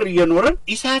በሰፈር እየኖርን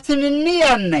ኢሳትንኒ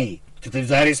ያናይ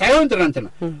ዛሬ ሳይሆን ትናንትና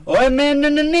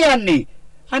ኦኤምኤንን ያኔ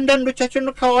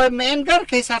አንዳንዶቻችን ከኦኤምኤን ጋር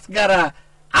ከኢሳት ጋር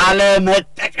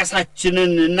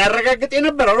አለመጠቀሳችንን እናረጋግጥ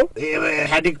የነበረው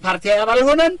ኢህአዲግ ፓርቲ አባል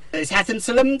ሆነን ኢሳትን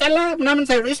ስለምንጠላ ምናምን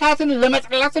ሳይሆን ኢሳትን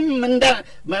ለመጥላትም እንደ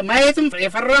ማየትም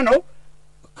የፈራ ነው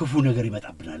ክፉ ነገር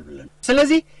ይመጣብናል ብለን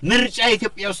ስለዚህ ምርጫ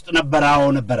ኢትዮጵያ ውስጥ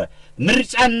ነበረ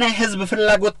ምርጫና ህዝብ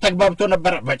ፍላጎት ተግባብቶ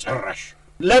ነበር በጭራሽ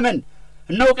ለምን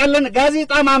እናውቃለን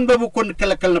ጋዜጣ ማንበብ እኮ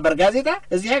እንከለከል ነበር ጋዜጣ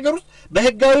እዚህ ሀገር ውስጥ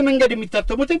በህጋዊ መንገድ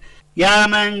የሚታተሙትን ያ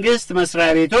መንግስት መስሪያ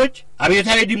ቤቶች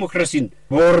አብዮታዊ ዲሞክራሲን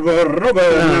በወርበሮ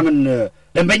በማምን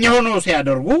ደንበኛ ሆኖ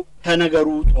ሲያደርጉ ተነገሩ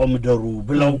ጦምደሩ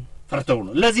ብለው ፈርተው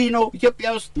ነው ለዚህ ነው ኢትዮጵያ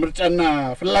ውስጥ ምርጫና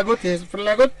ፍላጎት የህዝብ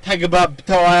ፍላጎት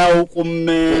ተግባብተው አያውቁም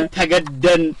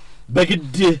ተገደን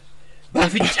በግድ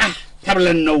ባፍንጫ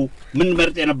ተብለን ነው ምን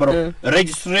መርጥ የነበረው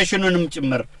ሬጅስትሬሽኑንም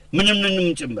ጭምር ምንንም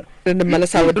ጭምር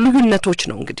እንመለሳው ልዩነቶች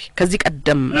ነው እንግዲህ ከዚህ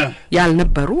ቀደም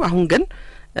ያልነበሩ አሁን ግን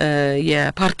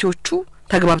የፓርቲዎቹ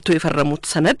ተግባብተው የፈረሙት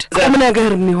ሰነድ ቁም ነገር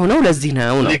የሚሆነው ለዚህ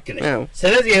ነው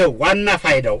ስለዚህ ዋና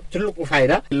ፋይዳው ትልቁ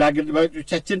ፋይዳ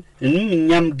ለአገልግሎቶቻችን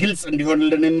እኛም ግልጽ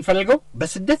እንዲሆንልን የምንፈልገው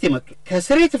በስደት የመጡት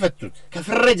ከስር የተፈቱት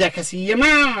ከፍረጃ ከስየማ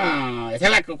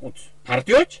የተላቀቁት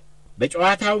ፓርቲዎች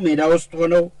በጨዋታው ሜዳ ውስጥ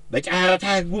ሆነው በጫራታ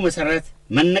ህጉ መሰረት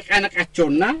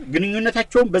መነቃነቃቸውና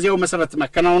ግንኙነታቸውን በዚያው መሰረት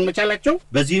ማከናወን መቻላቸው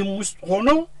በዚህም ውስጥ ሆኖ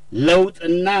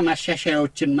ለውጥና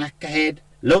ማሻሻያዎችን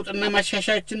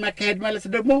ማካሄድ ማለት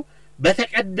ደግሞ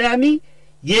በተቀዳሚ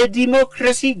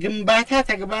የዲሞክራሲ ግንባታ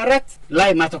ተግባራት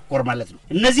ላይ ማተኮር ማለት ነው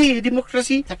እነዚህ የዲሞክራሲ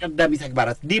ተቀዳሚ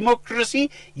ተግባራት ዲሞክራሲ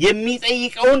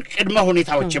የሚጠይቀውን ቅድመ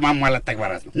ሁኔታዎች ማሟላት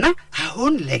ተግባራት ነውና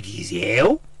አሁን ለጊዜው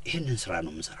ይሄንን ስራ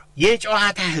ነው የምንሰራው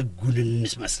የጨዋታ ህጉን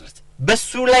እንመስረት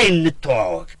በሱ ላይ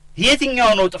እንተዋወቅ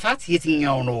የትኛው ነው ጥፋት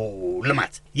የትኛው ነው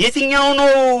ልማት የትኛው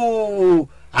ነው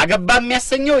አገባ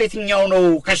የሚያሰኘው የትኛው ነው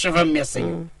ከሸፈ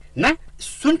የሚያሰኘው እና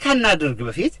እሱን ካናደርግ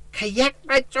በፊት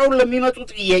ከያቅጣጫው ለሚመጡ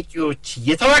ጥያቄዎች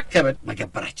የተዋከበን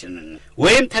መገበራችንን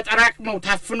ወይም ተጠራቅመው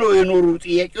ታፍነው የኖሩ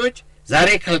ጥያቄዎች ዛሬ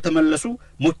ካልተመለሱ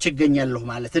ሞት ይገኛለሁ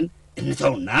ማለትን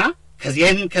እንተውና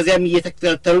ከዚያም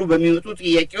እየተከታተሉ በሚመጡ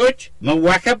ጥያቄዎች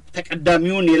መዋከብ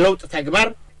ተቀዳሚውን የለውጥ ተግባር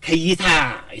ከይታ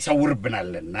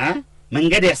ይሰውርብናልና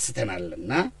መንገድ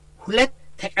ያስተናልና ሁለት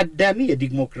ተቀዳሚ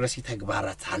የዲሞክራሲ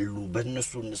ተግባራት አሉ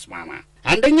በእነሱ እንስማማ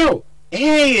አንደኛው ይሄ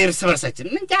እርስ በርሳችን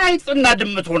እንጂ አይጥና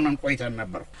ድመት ሆነን ቆይተን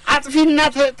ነበር አጥፊና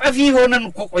ጠፊ ሆነን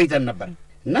እኮ ቆይተን ነበር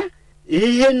እና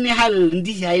ይሄን ያህል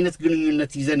እንዲህ አይነት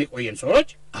ግንኙነት ይዘን የቆየን ሰዎች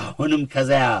አሁንም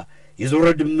ከዛ የዞረ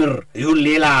ድምር ይሁን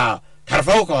ሌላ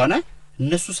ተርፈው ከሆነ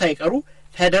እነሱ ሳይቀሩ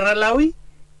ፌደራላዊ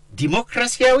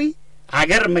ዲሞክራሲያዊ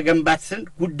አገር መገንባትን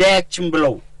ጉዳያችን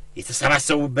ብለው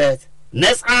የተሰባሰቡበት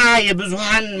ነፃ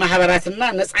የብዙሃን ማህበራትና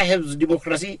ነፃ የህዝብ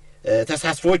ዲሞክራሲ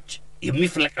ተሳትፎች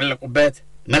የሚፍለቀለቁበት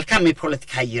መልካም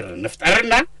የፖለቲካ አየር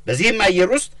ነፍጠርና በዚህም አየር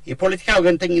ውስጥ የፖለቲካ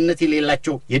ወገንተኝነት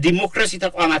የሌላቸው የዲሞክራሲ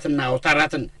ተቋማትና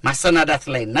አውታራትን ማሰናዳት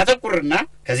ላይ እናተኩርና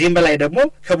ከዚህም በላይ ደግሞ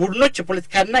ከቡድኖች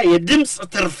የፖለቲካና የድምጽ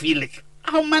ትርፍ ይልቅ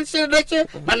አሁን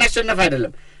ማናሸነፍ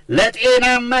አይደለም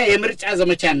ለጤናማ የምርጫ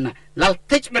ዘመቻና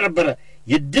ላልተጭበረበረ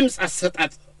የድምጽ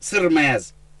አሰጣጥ ስር መያዝ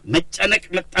መጨነቅ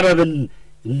ለጠበብን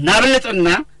እናብልጥና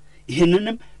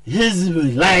ይህንንም ህዝብ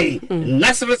ላይ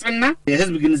እናስበጽና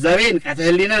የህዝብ ግንዛቤ ንቃተ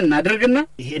ህሊና እናደርግና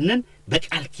ይሄንን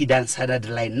በቃል ኪዳን ሰነድ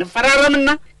ላይ እንፈራረምና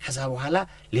ከዛ በኋላ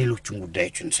ሌሎችን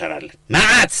ጉዳዮች እንሰራለን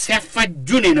ማዓት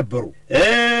ሲያፋጁን የነበሩ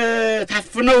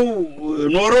ታፍነው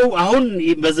ኖረው አሁን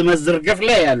በዝመዝርገፍ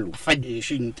ላይ ያሉ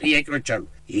ፈጅሽን ጥያቄዎች አሉ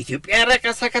የኢትዮጵያ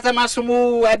ራቀሳ ከተማ ስሙ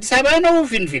አዲስ አበባ ነው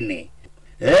ፊንፊኔ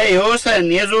የወሰን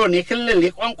የዞን የክልል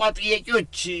የቋንቋ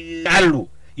ጥያቄዎች አሉ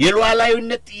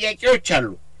የሉዓላዊነት ጥያቄዎች አሉ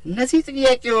እነዚህ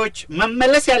ጥያቄዎች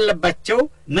መመለስ ያለባቸው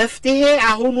መፍትሄ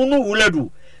አሁኑኑ ውለዱ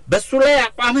በሱ ላይ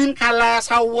አቋምህን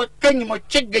ካላሳወቀኝ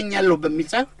ሞቸገኛለሁ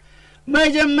በሚጻፍ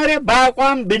መጀመሪያ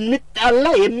በአቋም ብንጣላ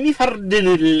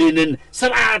የሚፈርድልንን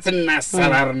ስርዓትና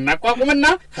አሰራርና አቋቁምና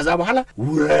ከዛ በኋላ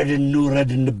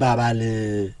ውረድ እንባባል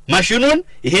ማሽኑን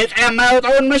ይሄ ጣማ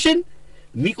ያወጣውን ማሽን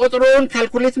ሚቆጥሮን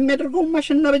ካልኩሌት የሚያደርገው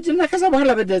ማሽንና በጅና ከዛ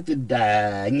በኋላ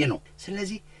በዳኝ ነው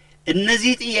ስለዚህ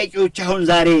እነዚህ ጥያቄዎች አሁን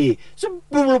ዛሬ ዝም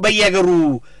ብሎ በየሀገሩ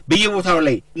በየቦታው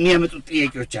ላይ የሚያመጡት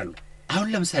ጥያቄዎች አሉ አሁን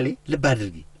ለምሳሌ ልብ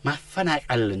አድርጊ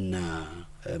ማፈናቀልና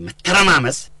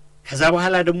መተረማመስ ከዛ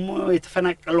በኋላ ደግሞ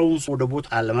የተፈናቀለውን ወደ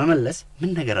ቦታ ለመመለስ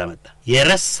ምን ነገር አመጣ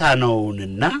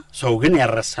የረሳነውንና ሰው ግን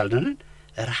ያረሳልን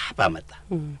ረሃብ አመጣ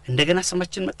እንደገና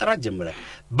ስማችን መጠራት ጀመረ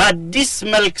በአዲስ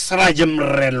መልክ ስራ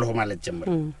ጀምሬያለሁ ማለት ጀመረ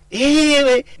ይሄ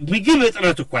ምግብ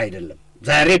እጥረት እኮ አይደለም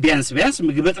ዛሬ ቢያንስ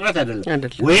ምግብ እጥረት አይደለም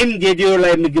ወይም ጌዲዮ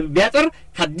ላይ ምግብ ቢያጠር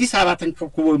ከአዲስ አበባ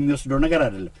ተንከኩቦ የሚወስደው ነገር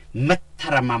አይደለም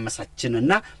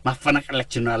መተረማመሳችንና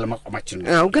ማፈናቀላችንና አለማቆማችን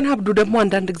ነው ግን አብዱ ደግሞ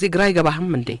አንዳንድ ጊዜ ግራ ይገባህም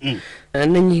እንዴ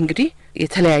እነኚህ እንግዲህ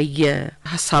የተለያየ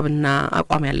ሐሳብና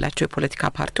አቋም ያላቸው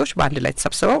የፖለቲካ ፓርቲዎች በአንድ ላይ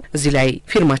ተሰብስበው እዚህ ላይ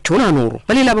ፊርማቸውን አኖሩ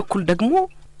በሌላ በኩል ደግሞ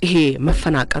ይሄ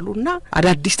መፈናቀሉና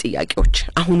አዳዲስ ጥያቄዎች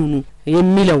አሁኑኑ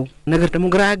የሚለው ነገር ደግሞ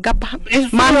ግራ ያጋባህም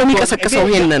ማን ነው የሚቀሰቀሰው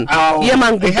ይሄንን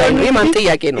የማን ጉዳይ ነው የማን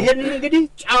ጥያቄ ነው ይሄን እንግዲህ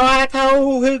ጨዋታው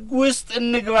ህግ ውስጥ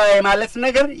እንግባ ማለት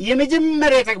ነገር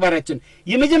የመጀመሪያ ተግባራችን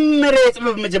የመጀመሪያ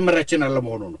ጥበብ መጀመሪያችን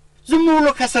አለመሆኑ ነው ዝም ብሎ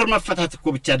ከስር መፈታት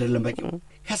እኮ ብቻ አይደለም በቂ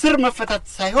ከስር መፈታት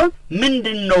ሳይሆን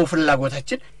ምንድነው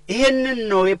ፍላጎታችን ይሄንን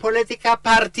ነው የፖለቲካ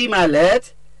ፓርቲ ማለት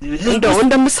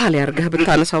እንደ ምሳሌ አርገህ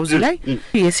ብታነሳው እዚህ ላይ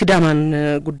የሲዳማን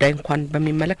ጉዳይ እንኳን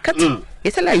በሚመለከት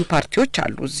የተለያዩ ፓርቲዎች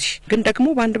አሉ እዚህ ግን ደግሞ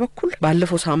በአንድ በኩል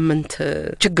ባለፈው ሳምንት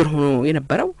ችግር ሆኖ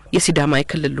የነበረው የሲዳማ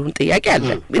የክልሉን ጥያቄ አለ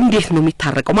እንዴት ነው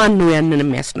የሚታረቀው ማን ነው ያንንም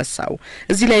የሚያስነሳው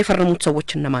እዚህ ላይ የፈረሙት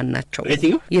ሰዎች እነማን ናቸው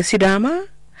የሲዳማ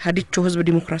ሀዲቾ ህዝብ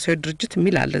ዲሞክራሲያዊ ድርጅት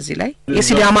የሚል አለ እዚህ ላይ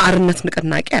የሲዳማ አርነት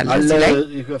ንቅናቄ አለ እዚህ ላይ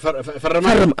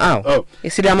ፈርም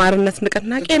የሲዳማ አርነት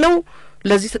ንቅናቄ ነው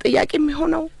ለዚህ ተጠያቂ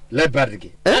የሚሆነው ለባርጊ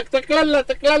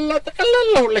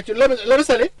ተቀላላ ሁላችሁ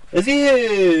ለምሳሌ እዚህ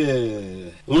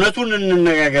እውነቱን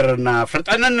እንነጋገርና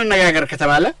ፍርጠናን እንነጋገር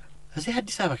ከተባለ እዚህ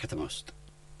አዲስ አበባ ከተማ ውስጥ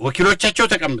ወኪሎቻቸው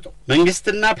ተቀምጠው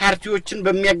መንግስትና ፓርቲዎችን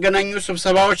በሚያገናኙ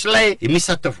ስብሰባዎች ላይ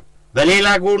የሚሳተፉ በሌላ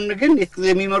ጎን ግን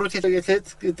የሚመሩት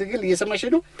ትግል እየሰማሽ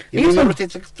ነው የሚመሩት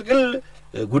ትግል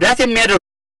ጉዳት የሚያደርጉ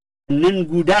ምን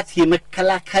ጉዳት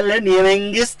የመከላከልን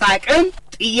የመንግስት አቅም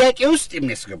ጥያቄ ውስጥ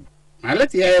የሚያስገቡ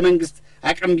ማለት የመንግስት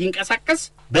አቅም ቢንቀሳቀስ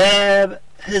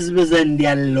በህዝብ ዘንድ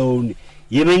ያለውን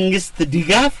የመንግስት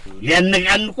ድጋፍ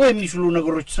ሊያነቃንቁ የሚችሉ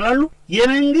ነገሮች ስላሉ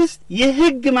የመንግስት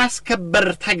የህግ ማስከበር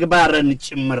ተግባርን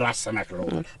ጭምር አሰናክለው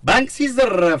ባንክ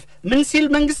ሲዘረፍ ምን ሲል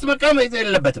መንግስት መቃወም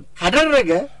የለበትም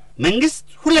ካደረገ መንግስት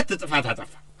ሁለት ጥፋት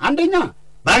አጠፋ አንደኛ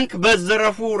ባንክ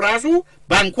በዘረፉ ራሱ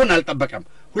ባንኩን አልጠበቀም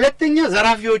ሁለተኛ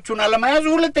ዘራፊዎቹን አለማያዙ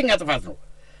ሁለተኛ ጥፋት ነው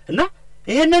እና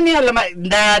ይሄንን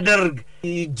እንዳያደርግ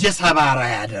ጀሳባራ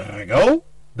ያደረገው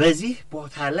በዚህ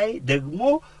ቦታ ላይ ደግሞ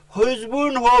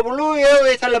ህዝቡን ሆብሎ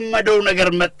የተለመደው ነገር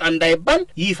መጣ እንዳይባል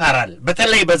ይፈራል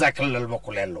በተለይ በዛ ክልል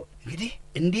በኩል ያለው እንግዲህ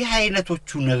እንዲህ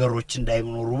አይነቶቹ ነገሮች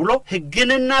እንዳይኖሩ ብሎ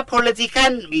ህግንና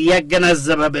ፖለቲካን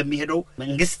ያገናዘበ በሚሄደው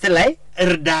መንግስት ላይ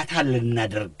እርዳታ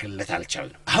ልናደርግለት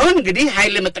አልቻልንም አሁን እንግዲህ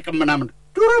ኃይል መጠቀም ምናምን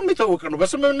ዱራም ይተወቀ ነው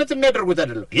በስምምነት የሚያደርጉት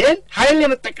አይደለም ግን ኃይል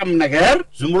የመጠቀም ነገር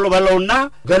ዝም ብሎ ባለውና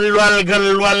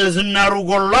ገሏል ዝናሩ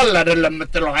ጎሏል አይደለም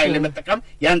የምትለው ኃይል የመጠቀም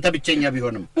ያንተ ብቸኛ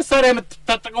ቢሆንም መሳሪያ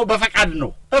የምትታጠቀው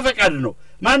በፈቃድ ነው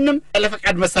ማንም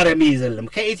ለፈቃድ መሳሪያ የሚይዘልም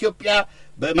ከኢትዮጵያ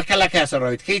በመከላከያ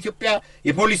ሰራዊት ከኢትዮጵያ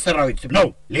የፖሊስ ሰራዊት ነው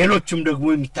ሌሎችም ደግሞ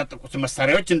የሚታጠቁት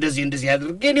መሳሪያዎች እንደዚህ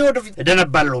ያድርገን ወደፊት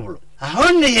እደነባለሁ ብሎ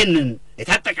አሁን ይሄንን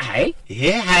የታጠቀ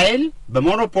ኃይል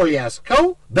በሞኖፖሊ ያስከው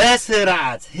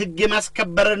በስርዓት ህግ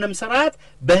ማስከበረንም ስርዓት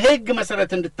በህግ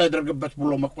መሰረት እንድታደርግበት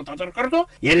ብሎ መቆጣጠር ቀርቶ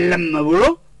የለም ብሎ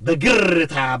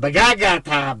በግርታ በጋጋታ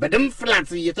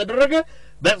በድንፍላት እየተደረገ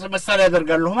በመሳሪያ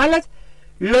ያደርጋለሁ ማለት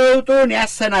ለውጡን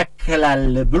ያሰናክላል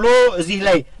ብሎ እዚህ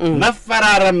ላይ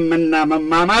መፈራረምና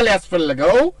መማማል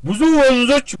ያስፈልገው ብዙ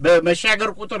ወንዞች በመሻገር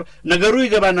ቁጥር ነገሩ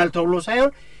ይገባናል ተብሎ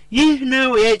ሳይሆን ይህ ነው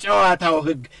የጨዋታው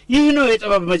ህግ ይህ ነው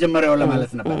የጥበብ መጀመሪያው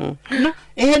ለማለት ነበር እና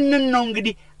ይሄንን ነው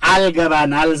እንግዲህ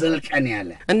አልገባን አልዘልቀን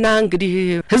ያለ እና እንግዲህ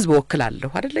ህዝብ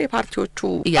ወክላለሁ አይደለ የፓርቲዎቹ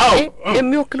ያለ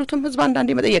የሚወክሉትም ህዝብ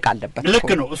አንዳንዴ መጠየቅ አለበት ልክ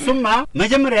ነው እሱማ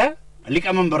መጀመሪያ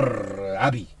ሊቀመንበር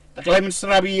አብይ ጠቅላይ ሚኒስትር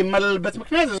አብይ የማለበት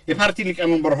ምክንያት የፓርቲ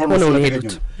ሊቀመንበር ሆኖ ስለተገኙ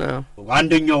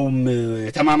አንደኛውም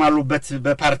የተማማሉበት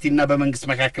በፓርቲና በመንግስት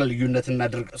መካከል ልዩነትና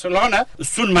ድርቅ ስለሆነ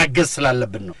እሱን ማገዝ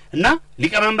ስላለብን ነው እና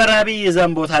ሊቀመንበር አብይ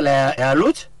የዛን ቦታ ላይ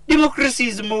ያሉት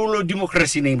ዲሞክራሲዝም ሙሉ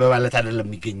ዲሞክራሲ ነኝ በማለት አይደለም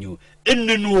የሚገኘው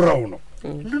እንኑረው ነው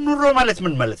እንኑረው ማለት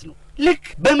ምን ማለት ነው ልክ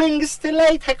በመንግስት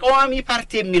ላይ ተቃዋሚ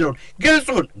ፓርቲ የሚለው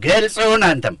ገልጹን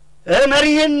አንተም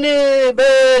መሪህን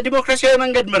በዲሞክራሲያዊ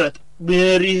መንገድ ምረጥ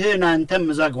መሪህን አንተም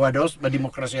ዘጓዳውስ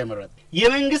በዲሞክራሲያዊ ምረጥ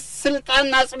የመንግስት ስልጣን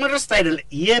አጽመርስት አይደለም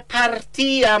የፓርቲ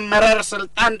አመራር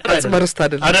ስልጣን አጽመርስት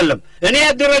አይደለም እኔ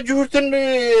ያደረጁትን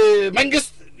መንግስት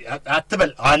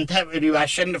አትበል አንተ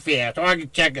አሸንፈ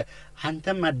ተዋግቻ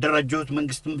አንተም አደረጁት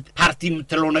መንግስት ፓርቲ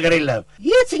የምትለው ነገር የለም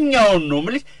የትኛው ነው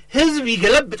ማለት ህዝብ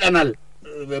ይገለብጠናል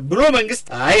ብሎ መንግስት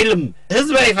አይልም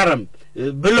ህዝብ አይፈረም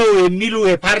ብሎ የሚሉ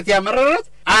የፓርቲ አመራራት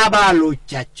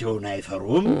አባሎቻቸውን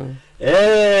አይፈሩም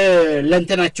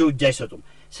ለንተናቸው እጅ አይሰጡም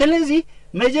ስለዚህ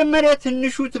መጀመሪያ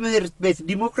ትንሹ ትምህርት ቤት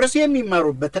ዲሞክራሲ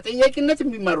የሚማሩበት ተጠያቂነት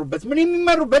የሚማሩበት ምን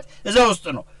የሚማሩበት እዛ ውስጥ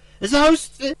ነው እዛ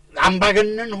ውስጥ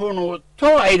አምባገነን ሆኖ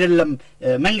ቶ አይደለም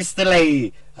መንግስት ላይ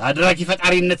አድራጊ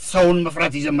ፈጣሪነት ሰውን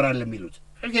መፍራት ይጀምራል የሚሉት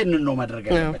ይሄንን ነው ማድረግ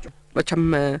ያለባቸው በቸም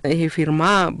ይሄ ፊርማ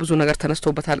ብዙ ነገር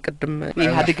ተነስተውበታል ቀድም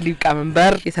የኢህአዲግ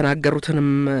ሊቀመንበር የተናገሩትንም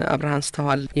አብርሃን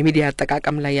ስተዋል የሚዲያ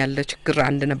አጠቃቀም ላይ ያለ ችግር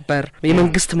አንድ ነበር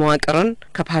የመንግስት መዋቅርን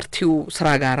ከፓርቲው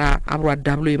ስራ ጋራ አብሮ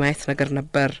አዳብሎ የማየት ነገር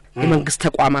ነበር የመንግስት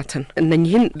ተቋማትን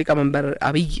እነኚህን ሊቀመንበር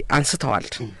አብይ አንስተዋል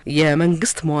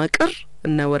የመንግስት መዋቅር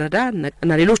እና ወረዳ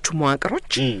እና ሌሎች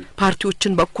መዋቅሮች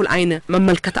ፓርቲዎችን በኩል አይነ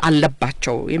መመልከት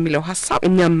አለባቸው የሚለው ሐሳብ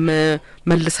እኛም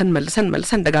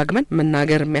መልሰን ደጋግመን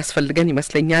መናገር የሚያስፈልገን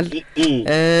ይመስለኛል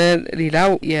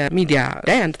ሌላው የሚዲያ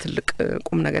ላይ አንድ ትልቅ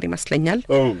ቁም ነገር ይመስለኛል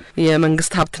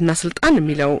የመንግስት ሀብትና ስልጣን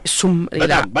የሚለው እሱም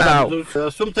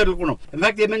ትልቁ ነው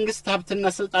እንግዲህ የመንግስት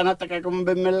ሀብትና ስልጣን አጠቃቀሙን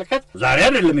በሚመለከት ዛሬ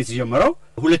አይደለም የተጀመረው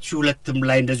 2002ም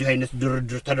ላይ እንደዚህ አይነት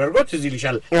ድርድር ተደርጎት እዚህ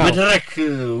ይልሻል መድረክ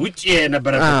ውጪ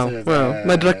የነበረበት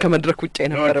መድረክ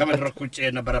ውጪ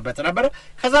የነበረበት ነበር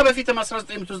ከዛ በፊትም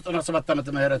 1997 ዓመተ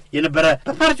ምህረት የነበረ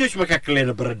በፓርቲዎች መካከል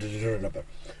የነበረ ድርድር ነበር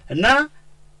እና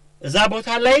እዛ ቦታ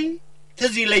ላይ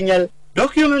ትዝ ይለኛል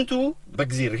ዶክመንቱ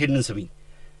በግዜር ይሄንን ስብኝ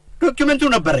ዶክመንቱ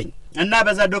ነበረኝ እና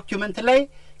በዛ ዶክመንት ላይ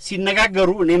ሲነጋገሩ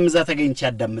እኔም እዛ ተገኝቼ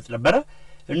ያዳምጥ ነበር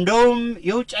እንደውም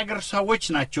የውጭ ሀገር ሰዎች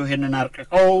ናቸው ይሄንን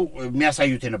አርቀቀው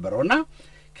የሚያሳዩት የነበረውና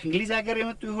ከእንግሊዝ ሀገር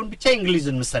የመጡ ይሁን ብቻ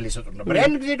እንግሊዝን ምሳሌ ይሰጡ ነበር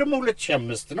ያን ጊዜ ደግሞ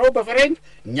 2005 ነው በፈረንጅ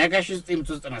እኛ ጋር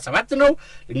 1997 ነው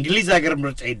እንግሊዝ ሀገር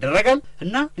ምርጫ ይደረጋል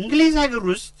እና እንግሊዝ ሀገር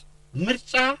ውስጥ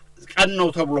ምርጫ ቀን ነው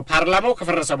ተብሎ ፓርላማው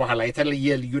ከፈረሰ በኋላ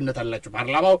የተለየ ልዩነት አላቸው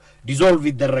ፓርላማው ዲዞልቭ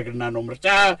ይደረግና ነው ምርጫ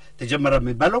ተጀመረ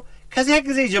የሚባለው ከዚያ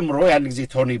ጊዜ ጀምሮ ያን ጊዜ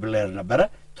ቶኒ ብሌር ነበረ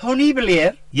ቶኒ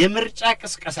ብሌር የምርጫ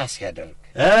ቅስቀሳ ሲያደርግ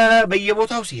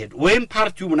በየቦታው ሲሄድ ወይም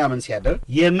ፓርቲው ምናምን ሲያደርግ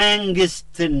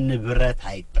የመንግስትን ንብረት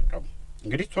አይጠቀሙ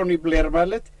እንግዲህ ቶኒ ብሌር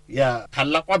ማለት ያ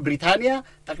ታላቋ ብሪታንያ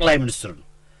ጠቅላይ ሚኒስትር ነው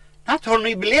ቶኒ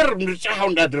ብሌር ምርጫው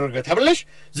እንዳደረገ ተብለሽ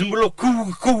ዝም ብሎ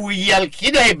ኩው ይያልክ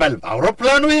ሄዳ ይባል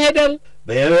አውሮፕላኑ ይሄዳል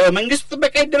በመንግስት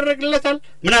ጥበቃ ይደረግለታል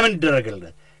ምናምን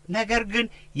ይደረግለታል ነገር ግን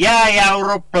ያ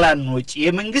የአውሮፕላን ወጪ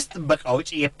የመንግስት ጥበቃ ወጪ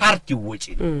የፓርቲው ወጪ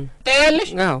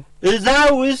ታያለሽ እዛ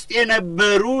ውስጥ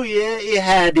የነበሩ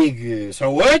የኢህአዲግ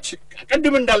ሰዎች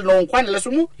ቀድም እንዳልነው እንኳን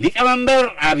ለስሙ ሊቀመንበር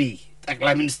አብይ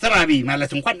ጠቅላይ ሚኒስትር አብይ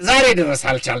ማለት እንኳን ዛሬ ድረስ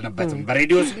አልቻልነበትም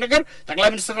በሬዲዮ ሲነገር ጠቅላይ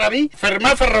ሚኒስትር አብይ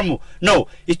ፈረሙ ነው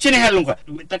እቺን ያህል እንኳን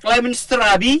ጠቅላይ ሚኒስትር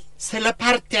አብይ ስለ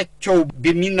ፓርቲያቸው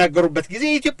በሚናገሩበት ጊዜ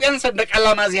ኢትዮጵያን ሰንደቅ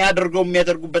ዓላማ ዚህ አድርገው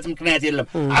የሚያደርጉበት ምክንያት የለም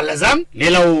አለዛም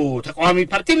ሌላው ተቃዋሚ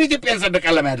ፓርቲ ኢትዮጵያን ሰንደቅ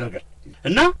ዓላማ ያደርጋል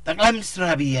እና ጠቅላይ ሚኒስትር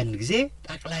አብይ ያን ጊዜ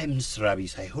ጠቅላይ ሚኒስትር አብይ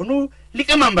ሳይሆኑ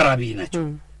ሊቀመንበር አብይ ናቸው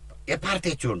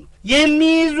የፓርቲያቸው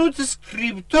የሚይዙት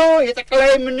ስክሪፕቶ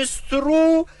የጠቅላይ ሚኒስትሩ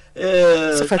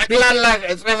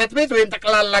ጽፈት ቤት ወይም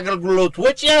ጠቅላላ አገልግሎት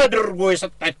ወጪ አድርጎ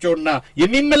የሰጣቸውና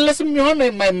የሚመለስም ይሆን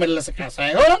የማይመለስ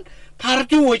ሳይሆን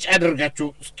ፓርቲው ወጪ አድርጋቸው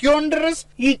እስኪሆን ድረስ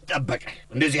ይጠበቃል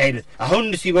እንደዚህ አይነት አሁን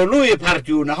ሲበሉ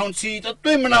የፓርቲውን አሁን ሲጠጡ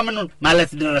ምናምኑን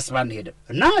ማለት ድረስ ባንሄድ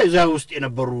እና እዛ ውስጥ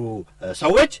የነበሩ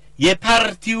ሰዎች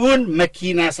የፓርቲውን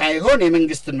መኪና ሳይሆን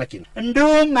የመንግስትን መኪና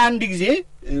እንደውም አንድ ጊዜ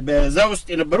በዛ ውስጥ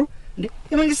የነበሩ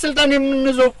የመንግስት ስልጣን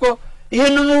የምንይዘው እኮ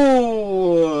ይሄንኑ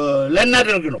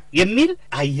ለናደርግ ነው የሚል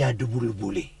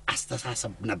አያድቡልቡሌ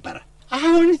አስተሳሰብ ነበር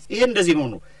አሁን ይሄ እንደዚህ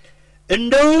ሆኖ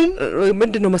እንደውም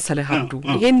ምንድነው መሰለህ አንዱ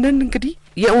ይሄንን እንግዲህ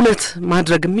የእውነት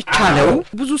ማድረግ የሚቻለው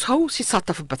ብዙ ሰው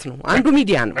ሲሳተፍበት ነው አንዱ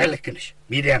ሚዲያ ነው ልክነሽ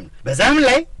ሚዲያ ነው በዛም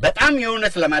ላይ በጣም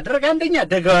የእውነት ለማድረግ አንደኛ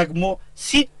ደጋግሞ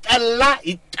ሲጠላ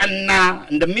ይጠና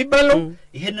እንደሚባለው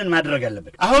ይሄንን ማድረግ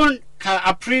አለበት አሁን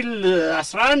ከአፕሪል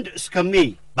 11 እስከ ሜይ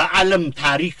በዓለም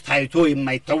ታሪክ ታይቶ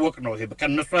የማይታወቅ ነው ይሄ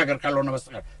ከነሱ ሀገር ካልሆነ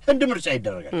በስተቀር ህንድ ምርጫ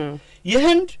ይደረጋል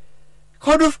የህንድ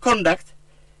ኮድ ኦፍ ኮንዳክት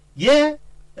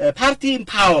የፓርቲ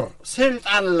ፓወር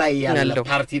ስልጣን ላይ ያለ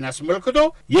ፓርቲን አስመልክቶ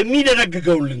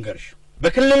የሚደነግገው ልንገርሽ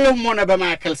በክልልም ሆነ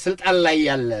በማዕከል ስልጣን ላይ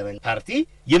ያለ ፓርቲ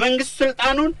የመንግስት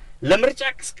ስልጣኑን ለምርጫ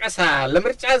ቅስቀሳ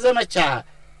ለምርጫ ዘመቻ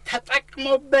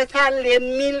ተጠቅሞበታል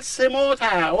የሚል ስሞታ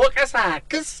ወቀሳ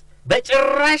ክስ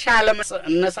በጭራሽ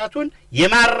አለመነሳቱን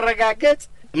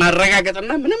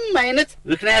ማረጋገጥና ምንም አይነት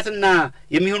ምክንያትና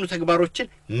የሚሆኑ ተግባሮችን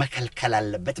መከልከል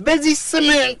አለበት በዚህ ስም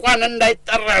እንኳን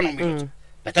እንዳይጠራ ነው የሚሉት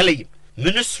በተለይም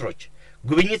ሚኒስትሮች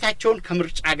ጉብኝታቸውን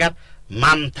ከምርጫ ጋር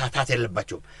ማምታታት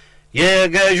የለባቸውም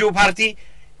የገዢው ፓርቲ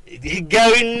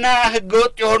ህጋዊና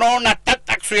ህገወጥ የሆነውን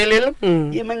አጣጣቅሱ የሌለም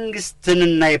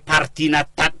የመንግስትንና የፓርቲን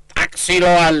አጣጣቅስ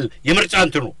ይለዋል የምርጫ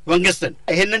እንትኑ መንግስትን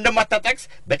ይሄንን ደግሞ አጣጣቅስ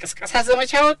በቅስቀሳ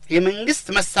ዘመቻ ወቅት የመንግስት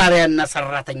መሳሪያና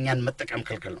ሰራተኛን መጠቀም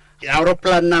ክልክል ነው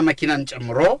የአውሮፕላንና መኪናን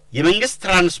ጨምሮ የመንግስት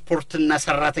ትራንስፖርትና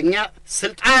ሰራተኛ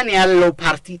ስልጣን ያለው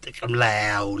ፓርቲ ጥቅም ላይ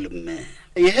አያውልም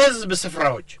የህዝብ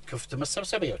ስፍራዎች ክፍት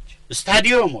መሰብሰቢያዎች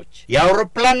ስታዲየሞች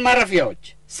የአውሮፕላን ማረፊያዎች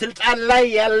ስልጣን ላይ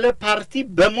ያለ ፓርቲ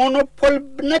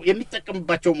በሞኖፖልነት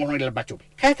የሚጠቀምባቸው መሆን የለባቸው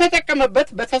ከተጠቀመበት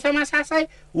በተመሳሳይ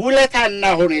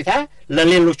ውለታና ሁኔታ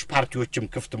ለሌሎች ፓርቲዎችም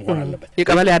ክፍት መሆን አለበት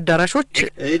የቀበሌ አዳራሾች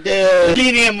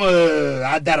ሊኒየም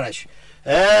አዳራሽ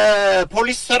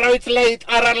ፖሊስ ሰራዊት ላይ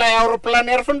ጣራ ላይ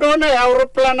አውሮፕላን ያርፍ እንደሆነ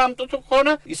አውሮፕላን አምጥቶ ከሆነ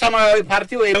የሰማያዊ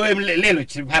ፓርቲ ወይም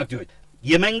ሌሎች ፓርቲዎች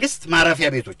የመንግስት ማረፊያ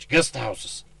ቤቶች ገስት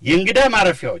ሃውስስ የእንግዳ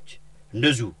ማረፊያዎች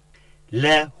እንደዚሁ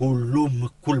ለሁሉም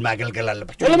እኩል ማገልገል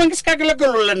አለባቸው ለመንግስት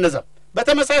ካገለገሉ ለነዛ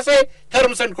በተመሳሳይ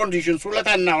ተርምስ ኤንድ ኮንዲሽንስ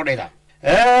ውለታና ሁኔታ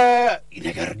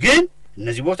ነገር ግን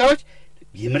እነዚህ ቦታዎች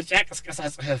የምርጫ ቅስቀሳ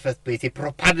ጽህፈት ቤት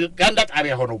የፕሮፓጋንዳ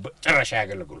ጣቢያ ሆነው ጭራሽ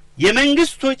ያገለግሉ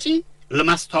የመንግስት ወጪ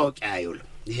ለማስታወቂያ አይውልም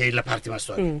ይሄ ለፓርቲ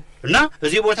ማስታወቂያ እና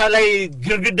እዚህ ቦታ ላይ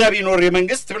ግርግዳ ቢኖር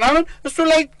የመንግስት ምናምን እሱ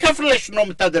ላይ ከፍለሽ ነው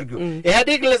የምታደርጊው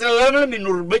ኢህአዴግ ለዘላለም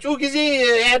ይኑር በጪው ጊዜ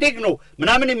ኢህአዴግ ነው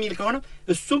ምናምን የሚል ከሆነ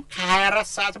እሱም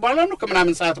ከ24 ሰዓት በኋላ ነው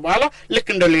ከምናምን ሰዓት በኋላ ልክ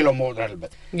እንደሌላው መውጣት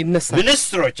አለበት ይነሳል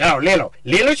ሚኒስትሮች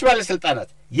ሌሎች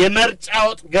ባለስልጣናት የምርጫ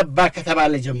ወጥ ገባ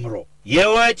ከተባለ ጀምሮ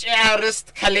የወጪ አርስት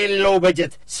ከሌለው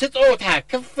በጀት ስጦታ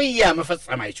ክፍያ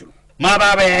መፈጸም አይችሉም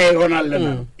ማባበያ ይሆናልና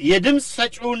የድምጽ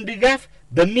ሰጪውን ድጋፍ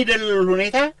በሚደልል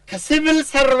ሁኔታ ከሲቪል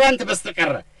ሰርቫንት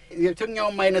በስተቀር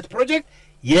የትኛውም አይነት ፕሮጀክት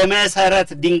የመሰረት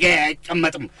ድንጋይ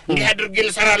አይቀመጥም እንዲህ አድርጌ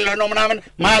ልሰራለሁ ነው ምናምን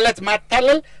ማለት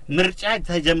ማታለል ምርጫ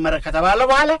ተጀመረ ከተባለ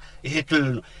በኋላ ይሄ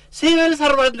ክልል ነው ሲቪል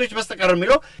ሰርቫንቶች በስተቀር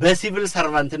የሚለው በሲቪል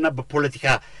ሰርቫንትና በፖለቲካ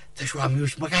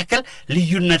ተሿሚዎች መካከል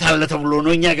ልዩነት አለ ተብሎ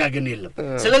ነው እኛ ጋር ግን የለም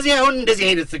ስለዚህ አሁን እንደዚህ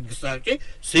አይነት ትግስታቂ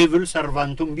ሲቪል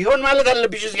ሰርቫንቱም ቢሆን ማለት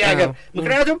አለብሽ እዚህ ሀገር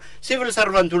ምክንያቱም ሲቪል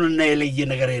ሰርቫንቱንና የለየ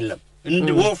ነገር የለም እንደ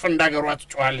ወፍ እንዳገሯት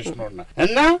ጫዋለሽ ነውና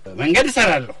እና መንገድ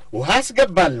ሰራለሁ ውሃ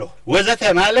አስገባለሁ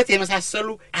ወዘተ ማለት የመሳሰሉ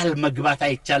አልመግባት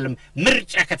አይቻልም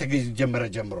ምርጫ ከተጀመረ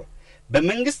ጀምሮ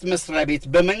በመንግስት መስሪያ ቤት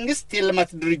በመንግስት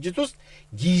የልማት ድርጅት ውስጥ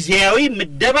ጊዜያዊ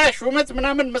ምደባ ሹመት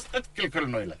ምናምን መስጠት ክልክል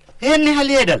ነው ይላል ይሄን ያህል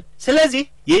ይሄዳል ስለዚህ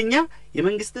የኛ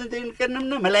የመንግስትን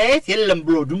ተንከነምና መላየት የለም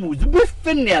ብሎ ድሙ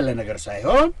ዝብፍን ያለ ነገር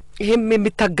ሳይሆን ይሄም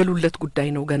የሚታገሉለት ጉዳይ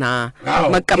ነው ገና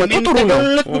መቀመጡ ጥሩ ነው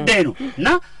ጉዳይ ነው እና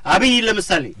አብይ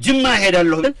ለምሳሌ ጅማ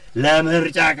ሄዳለሁ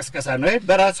ለምርጫ ቅስቀሳ ነው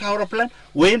በራስ አውሮፕላን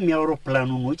ወይም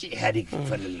የአውሮፕላኑን ወጪ ኢህአዴግ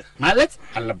ይፈልልህ ማለት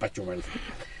አለባቸው ማለት ነው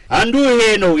አንዱ ይሄ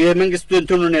ነው የመንግስቱ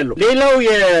እንትኑ ነው ያለው ሌላው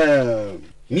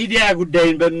ሚዲያ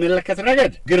ጉዳይን በሚመለከት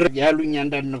ረገድ ግር ያሉኝ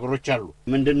አንዳንድ ነገሮች አሉ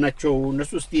ምንድናቸው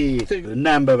እነሱ እስቲ እና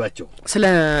አንበባቸው ስለ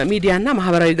ሚዲያና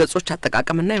ማህበራዊ ገጾች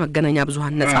አጠቃቀምና የመገናኛ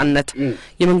ብዙሃን ነጻነት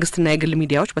የመንግስትና የግል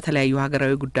ሚዲያዎች በተለያዩ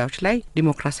ሀገራዊ ጉዳዮች ላይ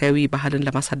ዲሞክራሲያዊ ባህልን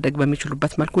ለማሳደግ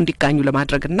በሚችሉበት መልኩ እንዲቃኙ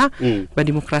ለማድረግና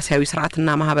በዲሞክራሲያዊ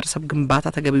ስርዓትና ማህበረሰብ ግንባታ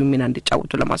ተገቢው ሚና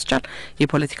እንዲጫወቱ ለማስቻል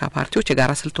የፖለቲካ ፓርቲዎች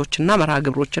የጋራ ስልቶችና መርሃ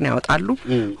ግብሮችን ያወጣሉ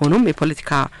ሆኖም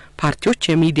የፖለቲካ ፓርቲዎች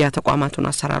የሚዲያ ተቋማቱን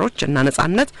አሰራሮች እና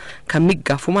ነጻነት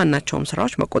ከሚጋፉ ማናቸውም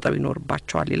ስራዎች መቆጠብ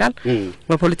ይኖርባቸዋል ይላል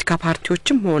በፖለቲካ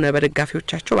ፓርቲዎችም ሆነ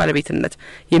በደጋፊዎቻቸው ባለቤትነት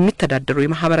የሚተዳደሩ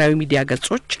የማህበራዊ ሚዲያ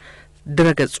ገጾች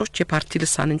ድረገጾች የፓርቲ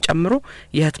ልሳንን ጨምሮ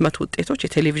የህትመት ውጤቶች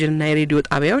የቴሌቪዥንና የሬዲዮ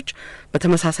ጣቢያዎች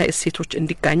በተመሳሳይ እሴቶች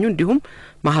እንዲጋኙ እንዲሁም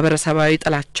ማህበረሰባዊ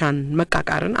ጥላቻን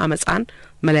መቃቃርን አመጻን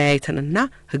መለያየትንና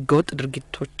ህገወጥ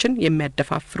ድርጊቶችን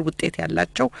የሚያደፋፍር ውጤት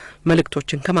ያላቸው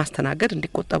መልእክቶችን ከማስተናገድ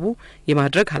እንዲቆጠቡ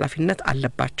የማድረግ ኃላፊነት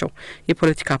አለባቸው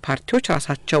የፖለቲካ ፓርቲዎች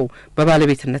ራሳቸው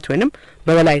በባለቤትነት ወይንም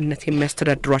በበላይነት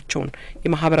የሚያስተዳድሯቸውን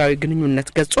የማህበራዊ ግንኙነት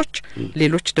ገጾች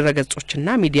ሌሎች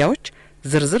ድረገጾችና ሚዲያዎች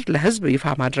ዝርዝር ለህዝብ ይፋ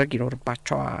ማድረግ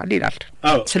ይኖርባቸዋል ይላል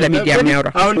ስለ ሚዲያ የሚያወራ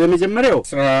አሁን በመጀመሪያው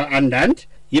 11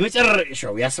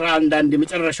 የመጨረሻው የ11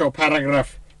 የመጨረሻው ፓራግራፍ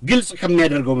ግልጽ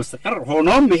ከሚያደርገው በስተቀር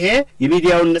ሆኖም ይሄ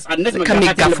የሚዲያውን ነጻነት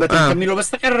መካከለበት ከሚለው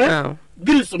በስተቀር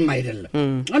ግልጽም አይደለም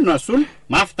እነሱን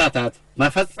ማፍታታት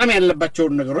ማፈጸም ያለባቸው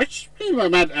ነገሮች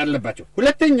አለባቸው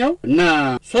ሁለተኛው እና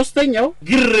ሶስተኛው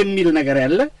ግር የሚል ነገር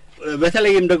ያለ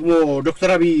በተለይም ደግሞ ዶክተር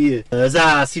አብይ እዛ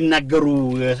ሲናገሩ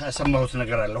ሰማሁት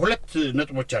ነገር አለ ሁለት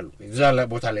ነጥቦች አሉ እዛ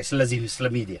ቦታ ላይ ስለዚህ ስለ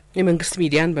ሚዲያ የመንግስት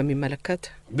ሚዲያን በሚመለከት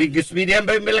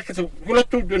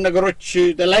ሁለቱ ነገሮች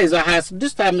ላይ እዛ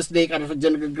 26-25 ደቂቃ በፈጀ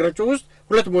ንግግራቸው ውስጥ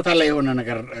ሁለት ቦታ ላይ የሆነ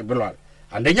ነገር ብለዋል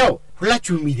አንደኛው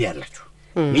ሁላችሁ ሚዲያ አላችሁ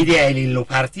ሚዲያ የሌለው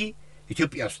ፓርቲ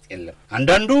ኢትዮጵያ ውስጥ የለም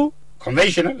አንዳንዱ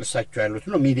ኮንቬንሽናል እሳቸው ያሉት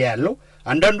ነው ሚዲያ ያለው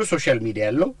አንዳንዱ ሶሻል ሚዲያ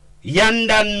ያለው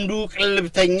ያንዳንዱ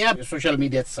ቅልብተኛ ሶሻል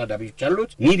ሚዲያ ተሳዳቢዎች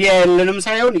አሉት ሚዲያ የለንም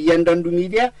ሳይሆን ያንዳንዱ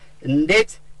ሚዲያ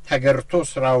እንዴት ተገርቶ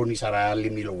ስራውን ይሰራል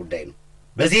የሚለው ጉዳይ ነው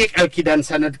በዚህ ቃልኪዳን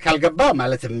ሰነድ ካልገባ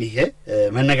ማለትም ይሄ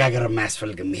መነጋገር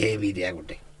የማያስፈልግም ይሄ ሚዲያ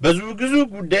ጉዳይ ብዙ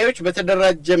ጉዳዮች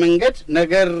በተደራጀ መንገድ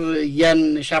ነገር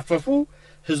ያንሻፈፉ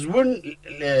ህዝቡን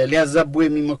ሊያዛቡ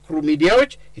የሚመክሩ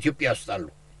ሚዲያዎች ኢትዮጵያ ውስጥ አሉ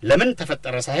ለምን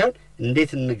ተፈጠረ ሳይሆን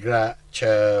እንዴት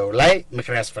እንግራቸው ላይ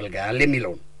ምክር ያስፈልጋል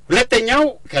የሚለው ሁለተኛው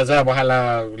ከዛ በኋላ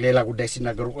ሌላ ጉዳይ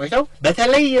ሲናገሩ ቆይተው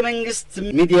በተለይ የመንግስት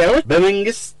ሚዲያዎች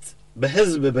በመንግስት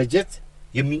በህዝብ በጀት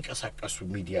የሚንቀሳቀሱ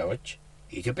ሚዲያዎች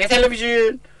የኢትዮጵያ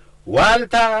ቴሌቪዥን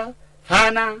ዋልታ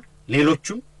ፋና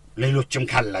ሌሎችም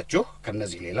ካላችሁ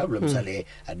ከነዚህ ሌላ ለምሳሌ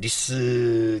አዲስ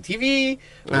ቲቪ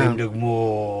ወይም ደግሞ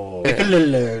የክልል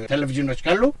ቴሌቪዥኖች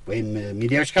ካሉ ወይም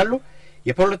ሚዲያዎች ካሉ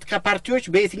የፖለቲካ ፓርቲዎች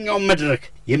በየትኛው መድረክ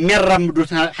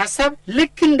የሚያራምዱት ሐሳብ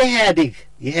ልክ እንደ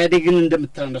ኢህአዲግን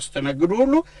እንደምታስተናግዱ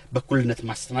ሁሉ በኩልነት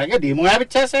ማስተናገድ የሙያ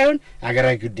ብቻ ሳይሆን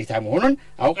አገራዊ ግዴታ መሆኑን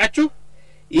አውቃችሁ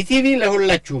ኢቲቪ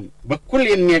ለሁላችሁም በኩል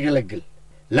የሚያገለግል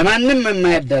ለማንም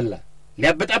የማያዳላ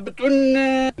ሊያበጣብጡን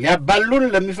ሊያባሉን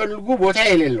ለሚፈልጉ ቦታ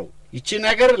የሌለው ይቺ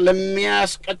ነገር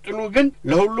ለሚያስቀጥሉ ግን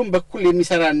ለሁሉም በኩል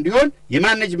የሚሰራ እንዲሆን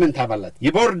የማኔጅመንት አባላት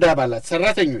የቦርድ አባላት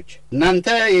ሰራተኞች እናንተ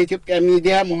የኢትዮጵያ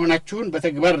ሚዲያ መሆናችሁን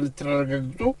በተግባር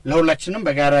ልትረጋግጡ ለሁላችንም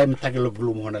በጋራ የምታገለግሉ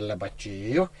መሆን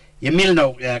አለባችሁ የሚል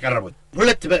ነው ያቀረቡት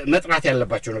ሁለት መጥራት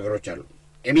ያለባቸው ነገሮች አሉ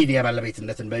የሚዲያ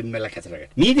ባለቤትነትን በሚመለከት ነገር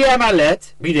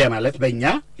ሚዲያ ማለት በእኛ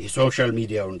የሶሻል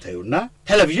ሚዲያውን ታዩና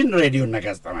ቴሌቪዥን ሬዲዮና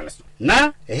ጋዜጣ ማለት ነው እና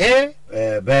ይሄ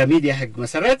በሚዲያ ህግ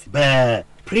መሰረት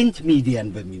በፕሪንት ሚዲያን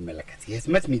በሚመለከት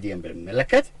የህትመት ሚዲያን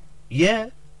በሚመለከት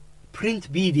የፕሪንት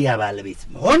ሚዲያ ባለቤት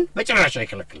መሆን በጭራሽ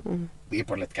አይከለክልም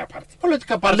የፖለቲካ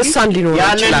ፓርቲ ልሳን ሊኖር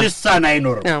ይችላል ልሳን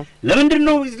አይኖርም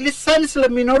ለምንድነው ልሳን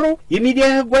ስለሚኖረው የሚዲያ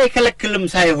ህጉ አይከለክልም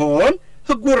ሳይሆን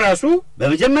ህጉ ራሱ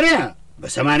በመጀመሪያ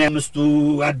በ85ቱ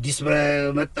አዲስ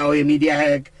በመጣው የሚዲያ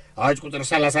ህግ አዋጅ ቁጥር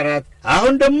 34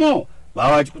 አሁን ደግሞ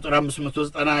በአዋጅ ቁጥር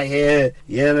 590 ይሄ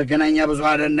የመገናኛ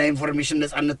ብዙሃንና ኢንፎርሜሽን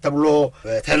ነጻነት ተብሎ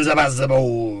ተንዘባዘበው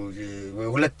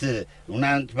ሁለት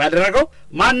ባደረገው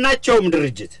ማናቸውም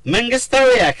ድርጅት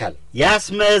መንግስታዊ አካል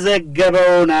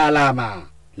ያስመዘገበውን ዓላማ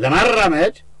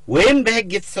ለማራመድ ወይም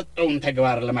በህግ የተሰጠውን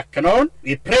ተግባር ለማከናወን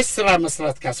የፕሬስ ስራ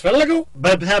መስራት ካስፈለገው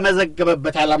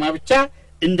በተመዘገበበት ዓላማ ብቻ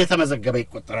እንደተመዘገበ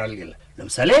ይቆጠራል ይላል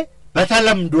ለምሳሌ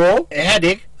በተለምዶ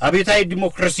ኢህአዲግ አብዮታዊ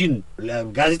ዲሞክራሲን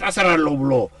ጋዜጣ ሰራለው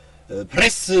ብሎ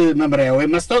ፕሬስ መምሪያ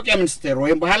ወይም ማስታወቂያ ሚኒስቴር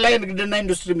ወይም ባህል ንግድና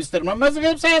ኢንዱስትሪ ሚኒስቴር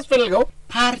መመዝገብ ሳያስፈልገው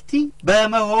ፓርቲ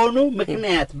በመሆኑ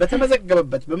ምክንያት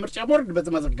በተመዘገበበት በምርጫ ቦርድ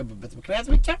በተመዘገበበት ምክንያት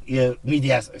ብቻ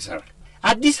የሚዲያ ሰራ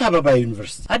አዲስ አበባ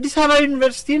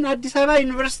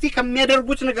ዩኒቨርሲቲ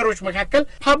ከሚያደርጉት ነገሮች መካከል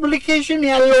ፐብሊኬሽን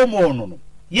ያለው መሆኑ ነው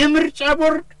የምርጫ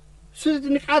ቦርድ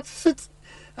ንቃት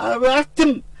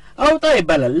አውጣ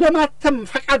ይባላል ለማተም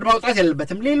ፈቃድ ማውጣት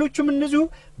የለበትም ሌሎችም እነዚሁ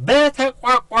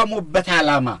በተቋቋሙበት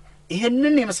ዓላማ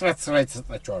ይሄንን የመስራት ስራ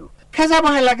የተሰጣቸዋል ከዛ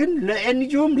በኋላ ግን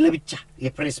ለኤንጂኦም ለብቻ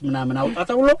የፕሬስ ምናምን አውጣ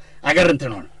ተብሎ አገር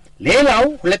እንትን ሆነ ሌላው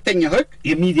ሁለተኛው ህግ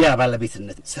የሚዲያ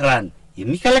ባለቤትነት ስራን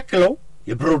የሚከለክለው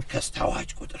የብሮድካስት አዋጅ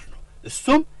ቁጥር ነው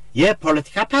እሱም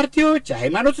የፖለቲካ ፓርቲዎች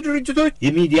የሃይማኖት ድርጅቶች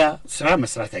የሚዲያ ስራ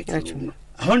መስራት አይችሉም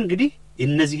አሁን እንግዲህ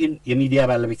እነዚህን የሚዲያ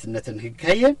ባለቤትነትን ህግ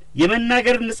ካየን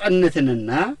የመናገር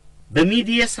ነጻነትንና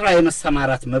በሚዲያ ስራ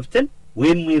የመሰማራት መብትን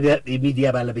ወይም የሚዲያ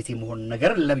ባለቤት የመሆን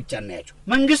ነገር ለብቻ እናያቸው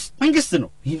መንግስት ነው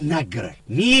ይናገራል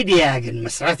ሚዲያ ግን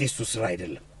መስራት የሱ ስራ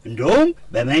አይደለም እንደውም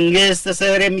በመንግስት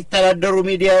ስር የሚተዳደሩ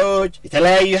ሚዲያዎች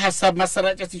የተለያዩ ሐሳብ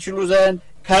ማሰራጨት ይችሉ ዘንድ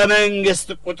ከመንግስት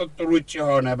ቁጥጥር ውጭ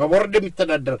ሆነ በቦርድ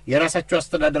የሚተዳደር የራሳቸው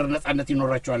አስተዳደር ነጻነት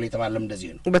ይኖራቸዋል የተባለም እንደዚህ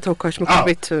ነው በተወካዮች ምክር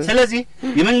ቤት ስለዚህ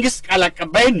የመንግስት ቃል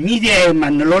አቀባይን ሚዲያ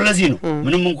የማንለው ለዚህ ነው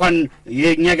ምንም እንኳን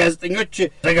የኛ ጋዜጠኞች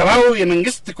ዘገባው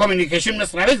የመንግስት ኮሚኒኬሽን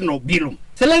መስሪያ ቤት ነው ቢሉም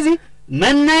ስለዚህ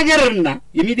መናገርና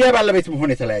የሚዲያ ባለቤት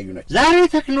መሆን የተለያዩ ናቸው ዛሬ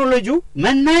ቴክኖሎጂው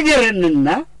መናገርንና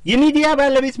የሚዲያ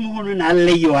ባለቤት መሆኑን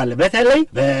አለየዋል በተለይ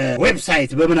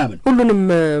በዌብሳይት በመናምን ሁሉንም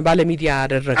ባለሚዲያ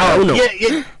አደረገው ነው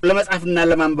ለመጻፍና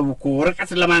ለማንበብ እኮ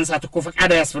ወረቀት ለማንሳት እኮ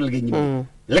ፈቃድ ያስፈልገኝም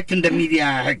ልክ እንደ ሚዲያ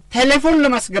ቴሌፎን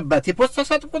ለማስገባት የፖስታ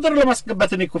ሳጥን ቁጥር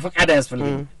ለማስገባት እኮ ፈቃድ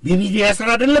ያስፈልገኝም በሚዲያ ስራ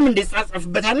አይደለም እንዴ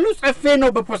ጻጽፍበታለሁ ጽፌ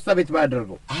ነው በፖስታ ቤት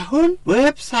ባደረገው አሁን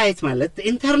ዌብሳይት ማለት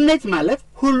ኢንተርኔት ማለት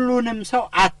ሁሉንም ሰው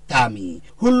አታሚ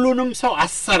ሁሉንም ሰው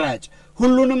አሰራጭ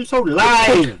ሁሉንም ሰው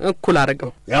ላይ እኩል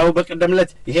አረጋው ያው በቀደምለት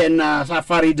ይሄና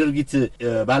ሳፋሪ ድርጊት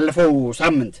ባለፈው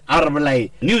ሳምንት አርብ ላይ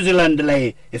ኒውዚላንድ ላይ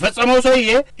የፈጸመው ሰውዬ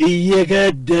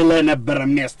እየገደለ ነበር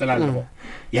የሚያስተላልፈው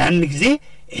ያን ጊዜ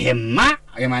ይሄማ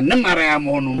የማንም አራያ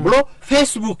መሆኑን ብሎ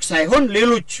ፌስቡክ ሳይሆን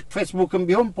ሌሎች ፌስቡክም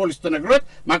ቢሆን ፖሊስ ተነግሮት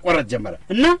ማቋረጥ ጀመረ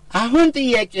እና አሁን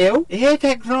ጥያቄው ይሄ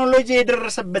ቴክኖሎጂ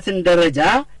የደረሰበትን ደረጃ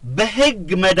በህግ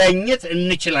መዳኘት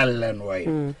እንችላለን ወይ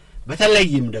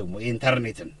በተለይም ደግሞ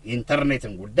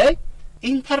ኢንተርኔትን ጉዳይ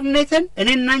ኢንተርኔትን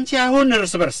እኔና አንቺ አሁን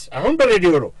እርስ በርስ አሁን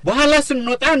በሬዲዮ ነው በኋላ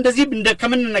ስንወጣ እንደዚህ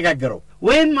ከምን ነገራገረው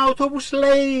ወይም አውቶቡስ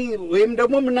ላይ ወይም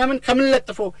ደግሞ ምናምን ከምን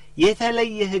ለጥፈው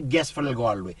የተለየ ህግ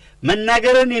ያስፈልገዋል ወይ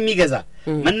መናገርን የሚገዛ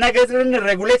መናገርን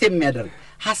ሬጉሌት የሚያደርግ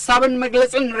ሐሳብን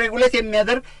መግለጽን ሬጉሌት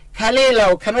የሚያደርግ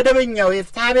ከሌላው ከመደበኛው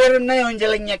የፍትሐብሔርና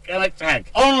የወንጀለኛ ቀመጫቅ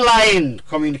ኦንላይን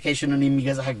ኮሚኒኬሽንን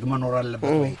የሚገዛ ህግ መኖር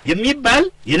አለበት ወይ የሚባል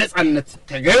የነጻነት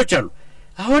ተጋዮች አሉ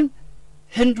አሁን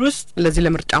ህንድ ውስጥ ለዚህ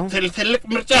ለምርጫው ትልቅ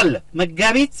ምርጫ አለ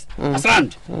መጋቢት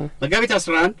 11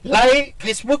 ላይ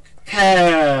ፌስቡክ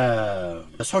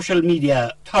ከሶሻል ሚዲያ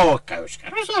ተወካዮች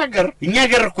ጋር ሀገር እኛ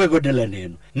ጋር እኮ የጎደለን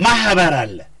ነው ማህበር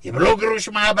አለ የብሎገሮች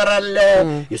ማህበር አለ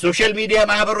የሶሻል ሚዲያ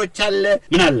ማህበሮች አለ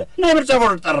ምን አለ እና የምርጫ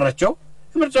ቦርድ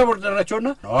ጠራቸውና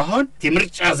አሁን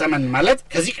የምርጫ ዘመን ማለት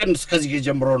ከዚህ ቀን እስከዚህ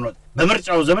ጀምሮ ነው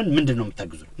በምርጫው ዘመን ምንድነው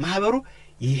የምታግዙ ማህበሩ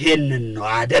ይሄንን ነው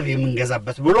አደብ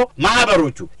የምንገዛበት ብሎ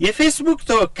ማህበሮቹ የፌስቡክ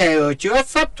ተወካዮች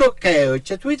የዋትስአፕ ተወካዮች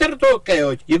የትዊተር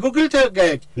ተወካዮች የጉግል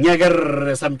ተወካዮች እኛ ጋር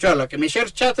ሰምቻለሁ ከሜሸር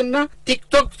ቻትና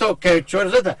ቲክቶክ ተወካዮች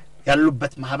ወርዘታ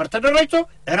ያሉበት ማህበር ተደራጅቶ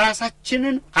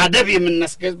ራሳችንን አደብ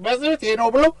የምናስገባበት ይሄ ነው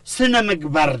ብሎ ስነ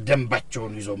ምግባር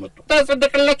ደንባቸውን ይዞ መጡ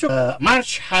ተጸደቀላቸው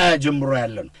ማርች 20 ጀምሮ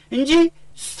ያለ ነው እንጂ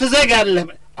ትዘጋለህ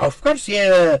ኦፍ ኮርስ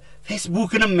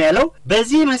የፌስቡክንም ያለው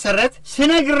በዚህ መሰረት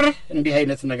ስነግርህ እንዲህ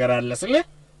አይነት ነገር አለ ስለ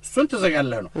እሱን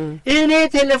ተዘጋለህ ነው እኔ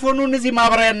ቴሌፎኑን እዚህ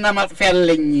ማብራያና ማጥፊያ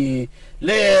ያለኝ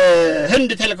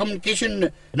ለህንድ ቴሌኮሙኒኬሽን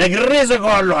ነግሬ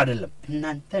ዘጋዋለሁ አይደለም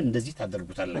እናንተ እንደዚህ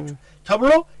ታደርጉታላችሁ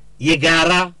ተብሎ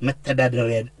የጋራ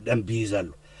መተዳደሪያ ደንብ ይይዛሉ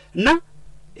እና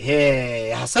ይሄ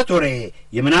የሐሰት ወሬ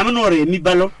የምናምን ወሬ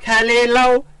የሚባለው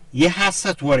ከሌላው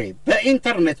የሐሰት ወሬ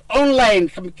በኢንተርኔት ኦንላይን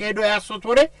ከሚካሄደው የሐሰት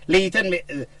ወሬ ለይተን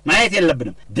ማየት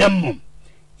የለብንም ደሞም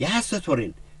የሐሰት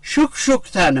ወሬን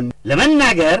ሹክሹክታንም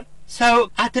ለመናገር ሰው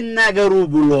አትናገሩ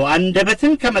ብሎ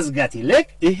አንደበትን ከመዝጋት ይልቅ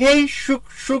ይሄ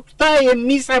ሹክሹክታ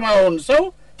የሚሰማውን ሰው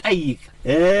ጠይቅ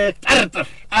ጠርጥር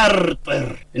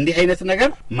እንዲህ አይነት ነገር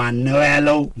ማን ነው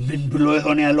ያለው ምን ብሎ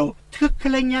ይሆን ያለው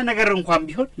ትክክለኛ ነገር እንኳን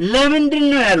ቢሆን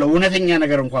ለምንድነው ያለው እውነተኛ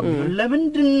ነገር እንኳን ቢሆን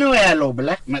ለምንድነው ያለው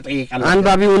ብለህ መጠየቅ አለ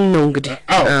አንባቢውን ነው እንግዲህ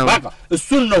በቃ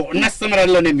እሱን ነው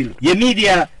እናስተምራለን የሚሉ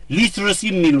የሚዲያ ሊትረሲ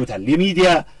የሚሉታል የሚዲያ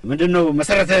ምንድነው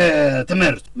መሰረተ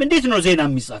ትምህርት እንዴት ነው ዜና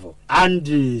የሚጻፈው አንድ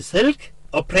ስልክ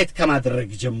ኦፕሬት ከማድረግ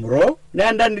ጀምሮ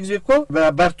ለአንዳንድ ጊዜ እኮ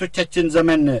በአባቶቻችን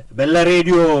ዘመን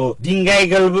በለሬዲዮ ድንጋይ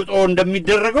ገልብጦ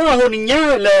እንደሚደረገው አሁን እኛ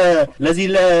ለዚህ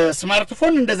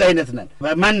ለስማርትፎን እንደዛ አይነት ነን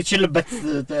ማንችልበት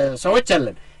ሰዎች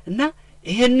አለን እና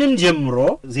ይሄንን ጀምሮ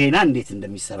ዜና እንዴት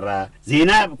እንደሚሰራ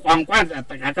ዜና ቋንቋ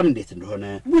አጠቃቀም እንዴት እንደሆነ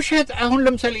ውሸት አሁን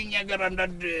ለምሳሌኛ ጋር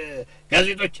አንዳንድ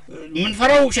ጋዜጦች ምን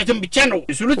ፈራው ውሸትን ብቻ ነው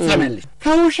ሲሉት ሰማለች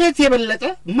ከውሸት የበለጠ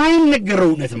ማይነገር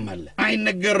እውነትም አለ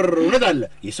ማይነገር እውነት አለ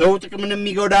የሰው ጥቅምን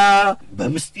የሚጎዳ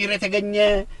በምስጢር የተገኘ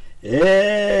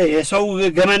የሰው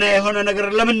ገመና የሆነ ነገር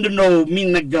ለምንድን ነው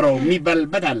የሚነገረው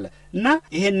የሚባልበት አለ እና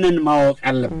ይሄንን ማወቅ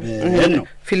አለብን ነው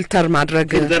ፊልተር ማድረግ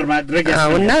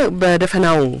እና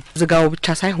በደፈናው ዝጋው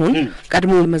ብቻ ሳይሆን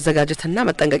ቀድሞ መዘጋጀትና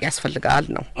መጠንቀቅ ያስፈልጋል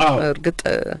ነው እርግጥ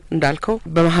እንዳልከው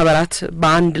በማህበራት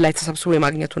በአንድ ላይ ተሰብስቦ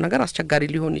የማግኘቱ ነገር አስቸጋሪ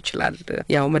ሊሆን ይችላል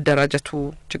ያው መደራጀቱ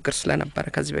ችግር ስለነበረ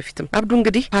ከዚህ በፊትም አብዱ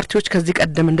እንግዲህ ፓርቲዎች ከዚህ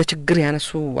ቀደም እንደ ችግር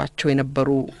ያነሱዋቸው የነበሩ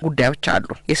ጉዳዮች አሉ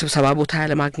የስብሰባ ቦታ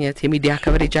ያለ ማግኘት የሚዲያ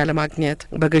ከቨሬጅ ያለ ማግኘት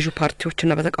በገዢው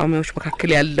ፓርቲዎችና በተቃዋሚዎች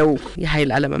መካከል ያለው የኃይል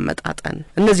አለመመጣጠን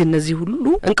እነዚህ ሁሉ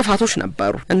እንቅፋቶች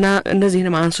ነበሩ እና እነዚህን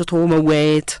አንስቶ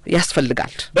መወያየት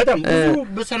ያስፈልጋል በጣም ብዙ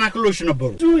መሰናክሎች ነበሩ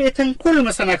ብዙ የተንኮል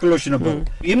መሰናክሎች ነበሩ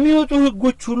የሚወጡ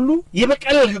ህጎች ሁሉ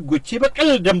የበቀል ህጎች የበቀል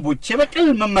ደንቦች የበቀል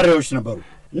መመሪያዎች ነበሩ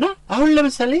እና አሁን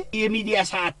ለምሳሌ የሚዲያ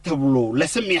ሰዓት ተብሎ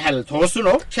ለስም ያህል ተወስኖ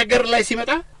ሸገር ላይ ሲመጣ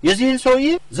የዚህን ሰውዬ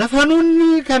ዘፈኑን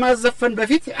ከማዘፈን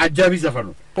በፊት አጃቢ ዘፈኑ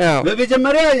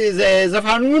በመጀመሪያ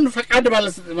ዘፋኑን ፈቃድ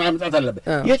ማምጣት አለበት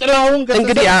የጥላውን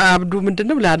እንግዲህ አብዱ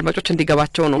ምንድነው ለአድማጮች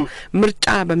እንዲገባቸው ነው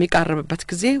ምርጫ በሚቃርብበት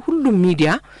ጊዜ ሁሉም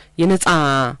ሚዲያ የነጻ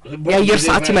የአየር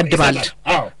ሰዓት ይመድባል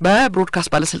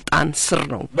በብሮድካስት ባለስልጣን ስር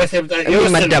ነው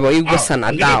የሚመደበው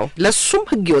ይወሰናል አዎ ለሱም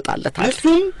ህግ ይወጣለታል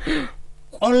ለሱም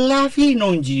ቆላፊ ነው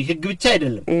እንጂ ህግ ብቻ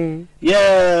አይደለም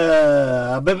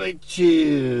የአበበች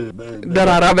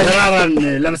ደራራን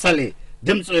ለምሳሌ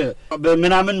ድምጽ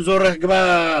በመናምን ዞረህ ግባ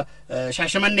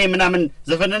ሻሸመኔ ምናምን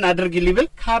ዘፈንን አድርግ ሊብል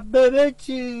ካበበች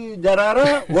ደራራ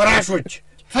ወራሾች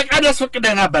ፈቃድ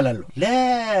ያስፈቅደና ባላሉ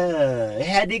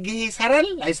ለኢህአዲግ ይሰራል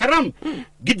አይሰራም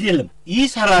ግድ የለም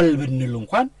ይሰራል ብንል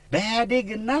እንኳን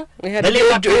በኢህአዲግና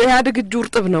በኢህአዲግ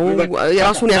ጁርጥብ ነው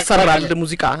የራሱን ያሰራል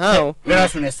ሙዚቃ አዎ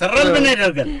የራሱን ያሰራል ምን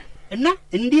ያደርጋል እና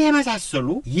እንዲህ የመሳሰሉ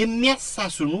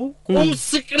የሚያሳስኑ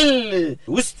ቁምስቅል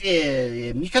ውስጥ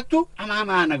የሚከቱ አማማ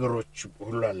ነገሮች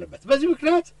ሁሉ አለበት በዚህ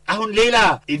ምክንያት አሁን ሌላ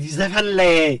ዘፈን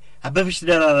ላይ አበበች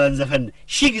ደራራን ዘፈን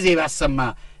ሺ ጊዜ ባሰማ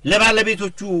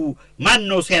ለባለቤቶቹ ማን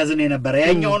ነው ሲያዝን የነበረ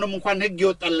ያኛውንም እንኳን ህግ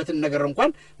ይወጣለትን ነገር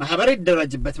እንኳን ማህበር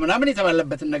ይደራጅበት ምናምን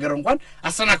የተባለበትን ነገር እንኳን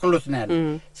አሰናክሎት ነው ያለው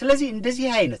ስለዚህ እንደዚህ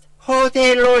አይነት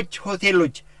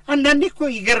ሆቴሎች አንዳንዴ እኮ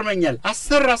ይገርመኛል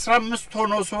 10-15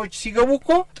 ሆኖ ሰዎች ሲገቡ እኮ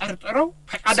ጠርጥረው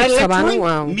ፈቃዳላቸው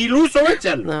ሚሉ ሰዎች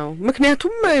አሉ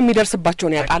ምክንያቱም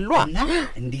የሚደርስባቸውን ያቃሉ እና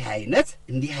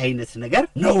እንዲህ አይነት ነገር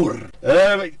ነውር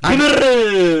ግብር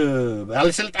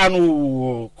ባለስልጣኑ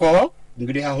እኮ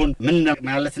እንግዲህ አሁን ምን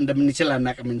ማለት እንደምንችል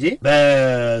አናቅም እንጂ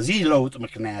በዚህ ለውጥ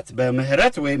ምክንያት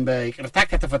በምህረት ወይም በይቅርታ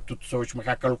ከተፈቱት ሰዎች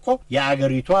መካከል እኮ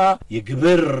የአገሪቷ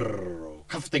የግብር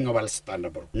ከፍተኛው ባለስልጣን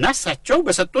ነበሩ እና እሳቸው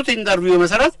በሰጡት ኢንተርቪው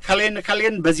መሰረት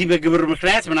ካሌን በዚህ በግብር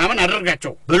ምክንያት ምናምን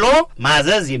አደረጋቸው ብሎ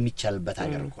ማዘዝ የሚቻልበት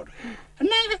ሀገር እኮ ነው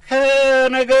እና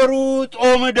ከነገሩ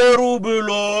ጦምደሩ ብሎ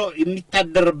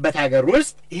የሚታደርበት ሀገር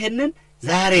ውስጥ ይሄንን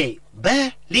ዛሬ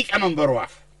በሊቀመንበሩ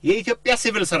አፍ የኢትዮጵያ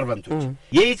ሲቪል ሰርቫንቶች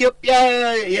የኢትዮጵያ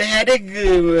የኢህአዲግ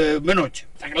ምኖች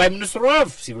ጠቅላይ ሚኒስትሩ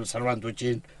አፍ ሲቪል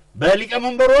ሰርቫንቶችን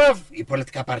በሊቀመንበሩ አፍ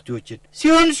የፖለቲካ ፓርቲዎችን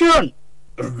ሲሆን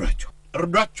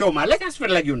እርዷቸው ማለት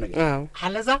አስፈላጊው ነገር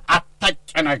አለዛ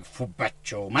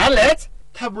አታጨናግፉባቸው ማለት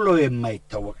ተብሎ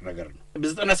የማይታወቅ ነገር ነው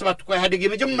 97 እኮ ኢህአዲግ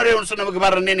የመጀመሪያውን ስነ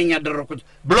ምግባር እኔ ነኝ ያደረኩት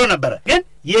ብሎ ነበር ግን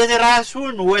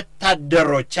የራሱን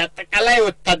ወታደሮች አጠቃላይ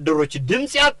ወታደሮች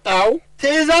ድምጽ ያጣው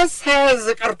ትዕዛዝ ሳያዝ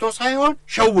ቀርቶ ሳይሆን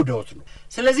ሸውደውት ነው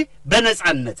ስለዚህ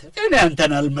በነጻነት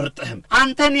አንተን አልመርጥህም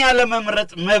አንተን ያለ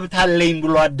መምረጥ መብት አለኝ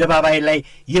ብሎ አደባባይ ላይ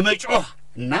የመጮህ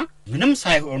እና ምንም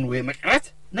ሳይሆን የመቅረት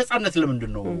ነጻነት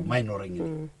ለምንድን ነው ማይኖርኝ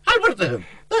አልበርተህም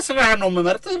በስራህ ነው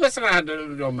መመርጥህ በስራህ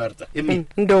ነው መርጠህ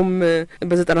እንደውም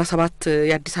በ97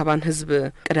 የአዲስ አበባን ህዝብ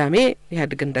ቅዳሜ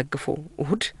ኢህአዲግን ደግፎ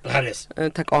እሁድ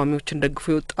ተቃዋሚዎችን ደግፎ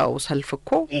የወጣው ሰልፍ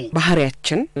እኮ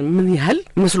ባህሪያችን ምን ያህል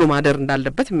መስሎ ማደር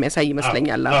እንዳለበት የሚያሳይ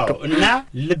ይመስለኛል አብዱ እና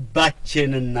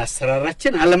ልባችንና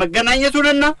አሰራራችን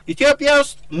አለመገናኘቱንና ኢትዮጵያ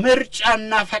ውስጥ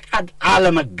ምርጫና ፈቃድ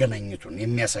አለመገናኘቱን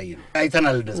የሚያሳይ ነው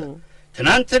አይተናል እንደዛ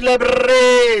ትናንት ለብሬ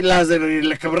ላዘር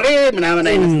ለክብሬ ምናምን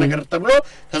አይነት ነገር ተብሎ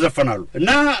ተዘፈናሉ እና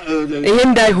ይሄ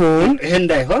እንዳይሆን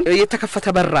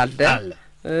የተከፈተ በር አለ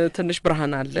ትንሽ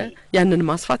ብርሃን አለ ያንን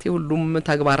ማስፋት የሁሉም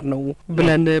ተግባር ነው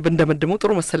ብለን እንደምንደመው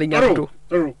ጥሩ መሰለኝ አብዱ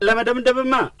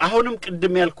ለመደምደምማ አሁንም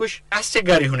ቅድም ያልኩሽ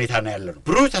አስቸጋሪ ሁኔታ ነው ያለው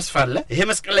ብሩህ ተስፋ አለ ይሄ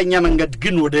መስቀለኛ መንገድ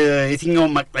ግን ወደ የትኛው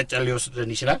ማቅጣጫ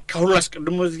ሊወስደን ይችላል ከሁሉ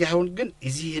አስቀድሞ እዚህ አሁን ግን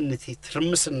እዚህነት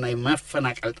ትርምስና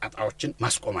የማፈናቀል ጣጣዎችን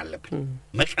ማስቆም አለብን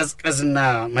መቀዝቀዝና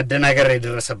መደናገር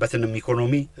የደረሰበትን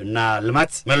ኢኮኖሚ እና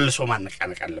ልማት መልሶ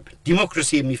ማነቃነቅ አለብን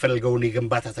ዲሞክራሲ የሚፈልገውን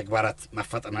የግንባታ ተግባራት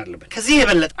ማፋጠን አለብን ከዚህ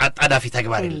የበለጠ አጣዳፊ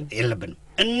ተግባር የለብንም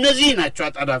እነዚህ ናቸው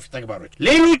አጣዳፊ ተግባሮች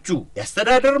ሌሎቹ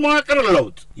ያስተዳደር መዋቅር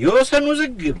ለውጥ የወሰኑ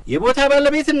ዝግብ የቦታ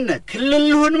ባለቤትነት ክልል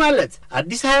ሆን ማለት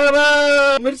አዲስ አበባ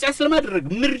ምርጫ ስለማድረግ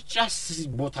ምርጫ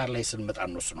ቦታ ላይ ስንመጣ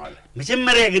ነው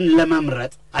መጀመሪያ ግን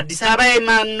ለማምረጥ አዲስ አበባ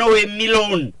ማን ነው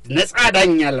የሚለውን ነፃ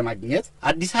ዳኛ ለማግኘት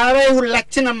አዲስ አበባ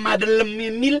ሁላችንም አይደለም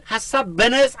የሚል ሐሳብ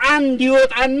በነፃ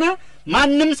እንዲወጣና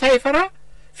ማንንም ሳይፈራ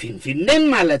ፊንፊኔም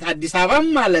ማለት አዲስ አበባም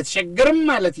ማለት ሸገርም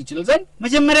ማለት ይችላል ዘንድ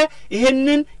መጀመሪያ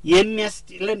ይሄንን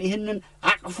የሚያስጥለን ይሄንን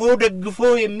አቅፎ ደግፎ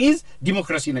የሚይዝ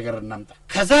ዲሞክራሲ ነገር እናምጣ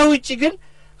ከዛ ውጪ ግን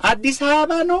አዲስ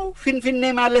አበባ ነው ፊንፊኔ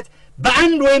ማለት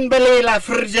በአንድ ወይም በሌላ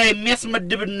ፍርጃ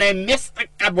የሚያስመድብና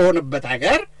የሚያስጠቃ በሆነበት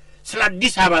ሀገር ስለ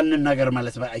አዲስ አበባ ነገር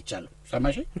ማለት አይቻልም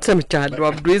ሰማሽ ሰምቻለሁ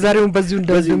አብዱ የዛሬውን በዚሁ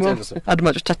እንደዚህ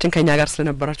አድማጮቻችን ከኛ ጋር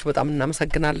ስለነበራችሁ በጣም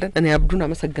እናመሰግናለን እኔ አብዱን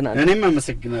አመሰግናለሁ እኔም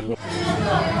አመሰግናለሁ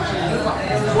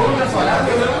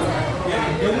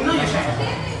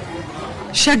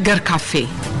ሸገር ካፌ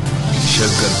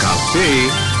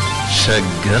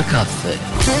ሸገር ካፌ